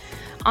Houston.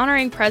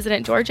 Honoring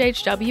President George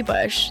H.W.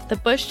 Bush, the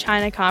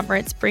Bush-China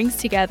Conference brings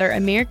together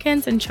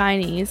Americans and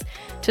Chinese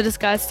to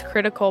discuss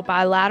critical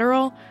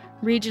bilateral,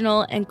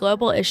 regional, and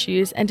global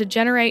issues and to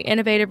generate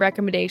innovative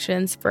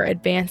recommendations for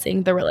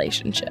advancing the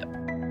relationship.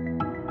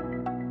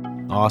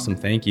 Awesome,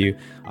 thank you.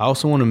 I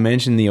also want to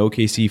mention the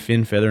OKC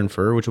Fin, Feather, and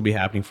Fur, which will be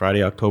happening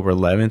Friday, October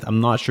 11th. I'm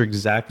not sure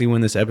exactly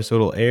when this episode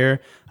will air,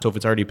 so if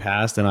it's already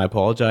passed, then I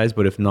apologize.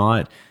 But if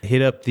not,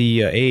 hit up the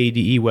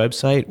AADE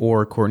website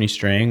or Courtney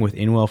Strang with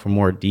Inwell for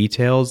more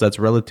details. That's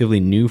relatively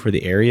new for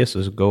the area,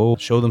 so go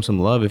show them some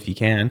love if you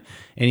can.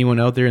 Anyone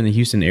out there in the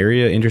Houston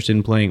area interested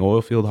in playing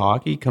oil field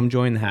hockey, come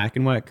join the Hack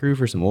and Whack crew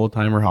for some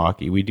old-timer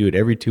hockey. We do it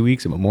every 2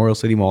 weeks at Memorial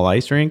City Mall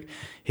Ice Rink.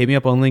 Hit me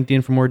up on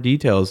LinkedIn for more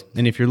details.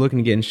 And if you're looking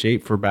to get in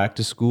shape for back to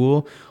to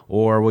school,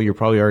 or well, you're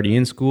probably already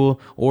in school,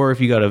 or if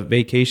you got a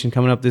vacation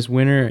coming up this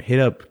winter, hit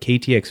up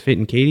KTX Fit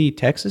in Katy,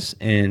 Texas,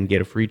 and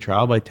get a free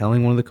trial by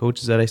telling one of the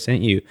coaches that I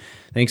sent you.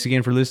 Thanks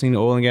again for listening to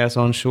Oil and Gas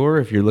Onshore.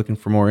 If you're looking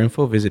for more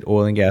info, visit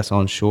Oil and Gas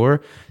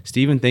Onshore.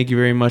 Stephen, thank you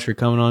very much for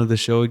coming on to the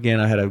show again.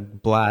 I had a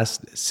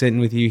blast sitting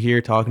with you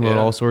here talking about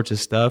all sorts of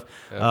stuff.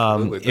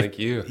 Absolutely. Thank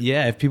you.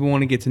 Yeah, if people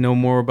want to get to know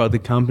more about the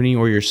company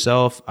or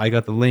yourself, I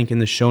got the link in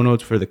the show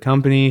notes for the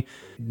company.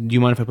 Do you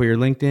mind if I put your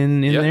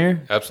LinkedIn in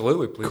there?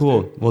 Absolutely. Please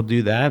Cool. do. We'll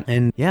do that.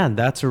 And yeah,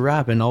 that's a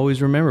wrap. And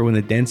always remember, when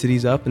the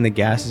density's up and the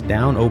gas is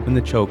down, open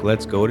the choke.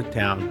 Let's go to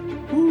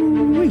town.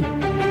 Woo-wee.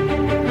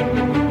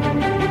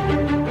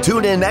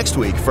 Tune in next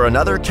week for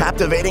another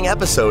captivating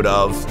episode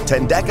of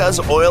Tendeca's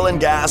Oil and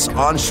Gas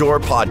Onshore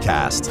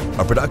Podcast,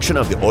 a production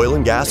of the Oil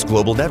and Gas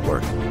Global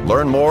Network.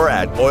 Learn more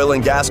at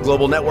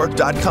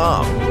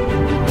oilandgasglobalnetwork.com.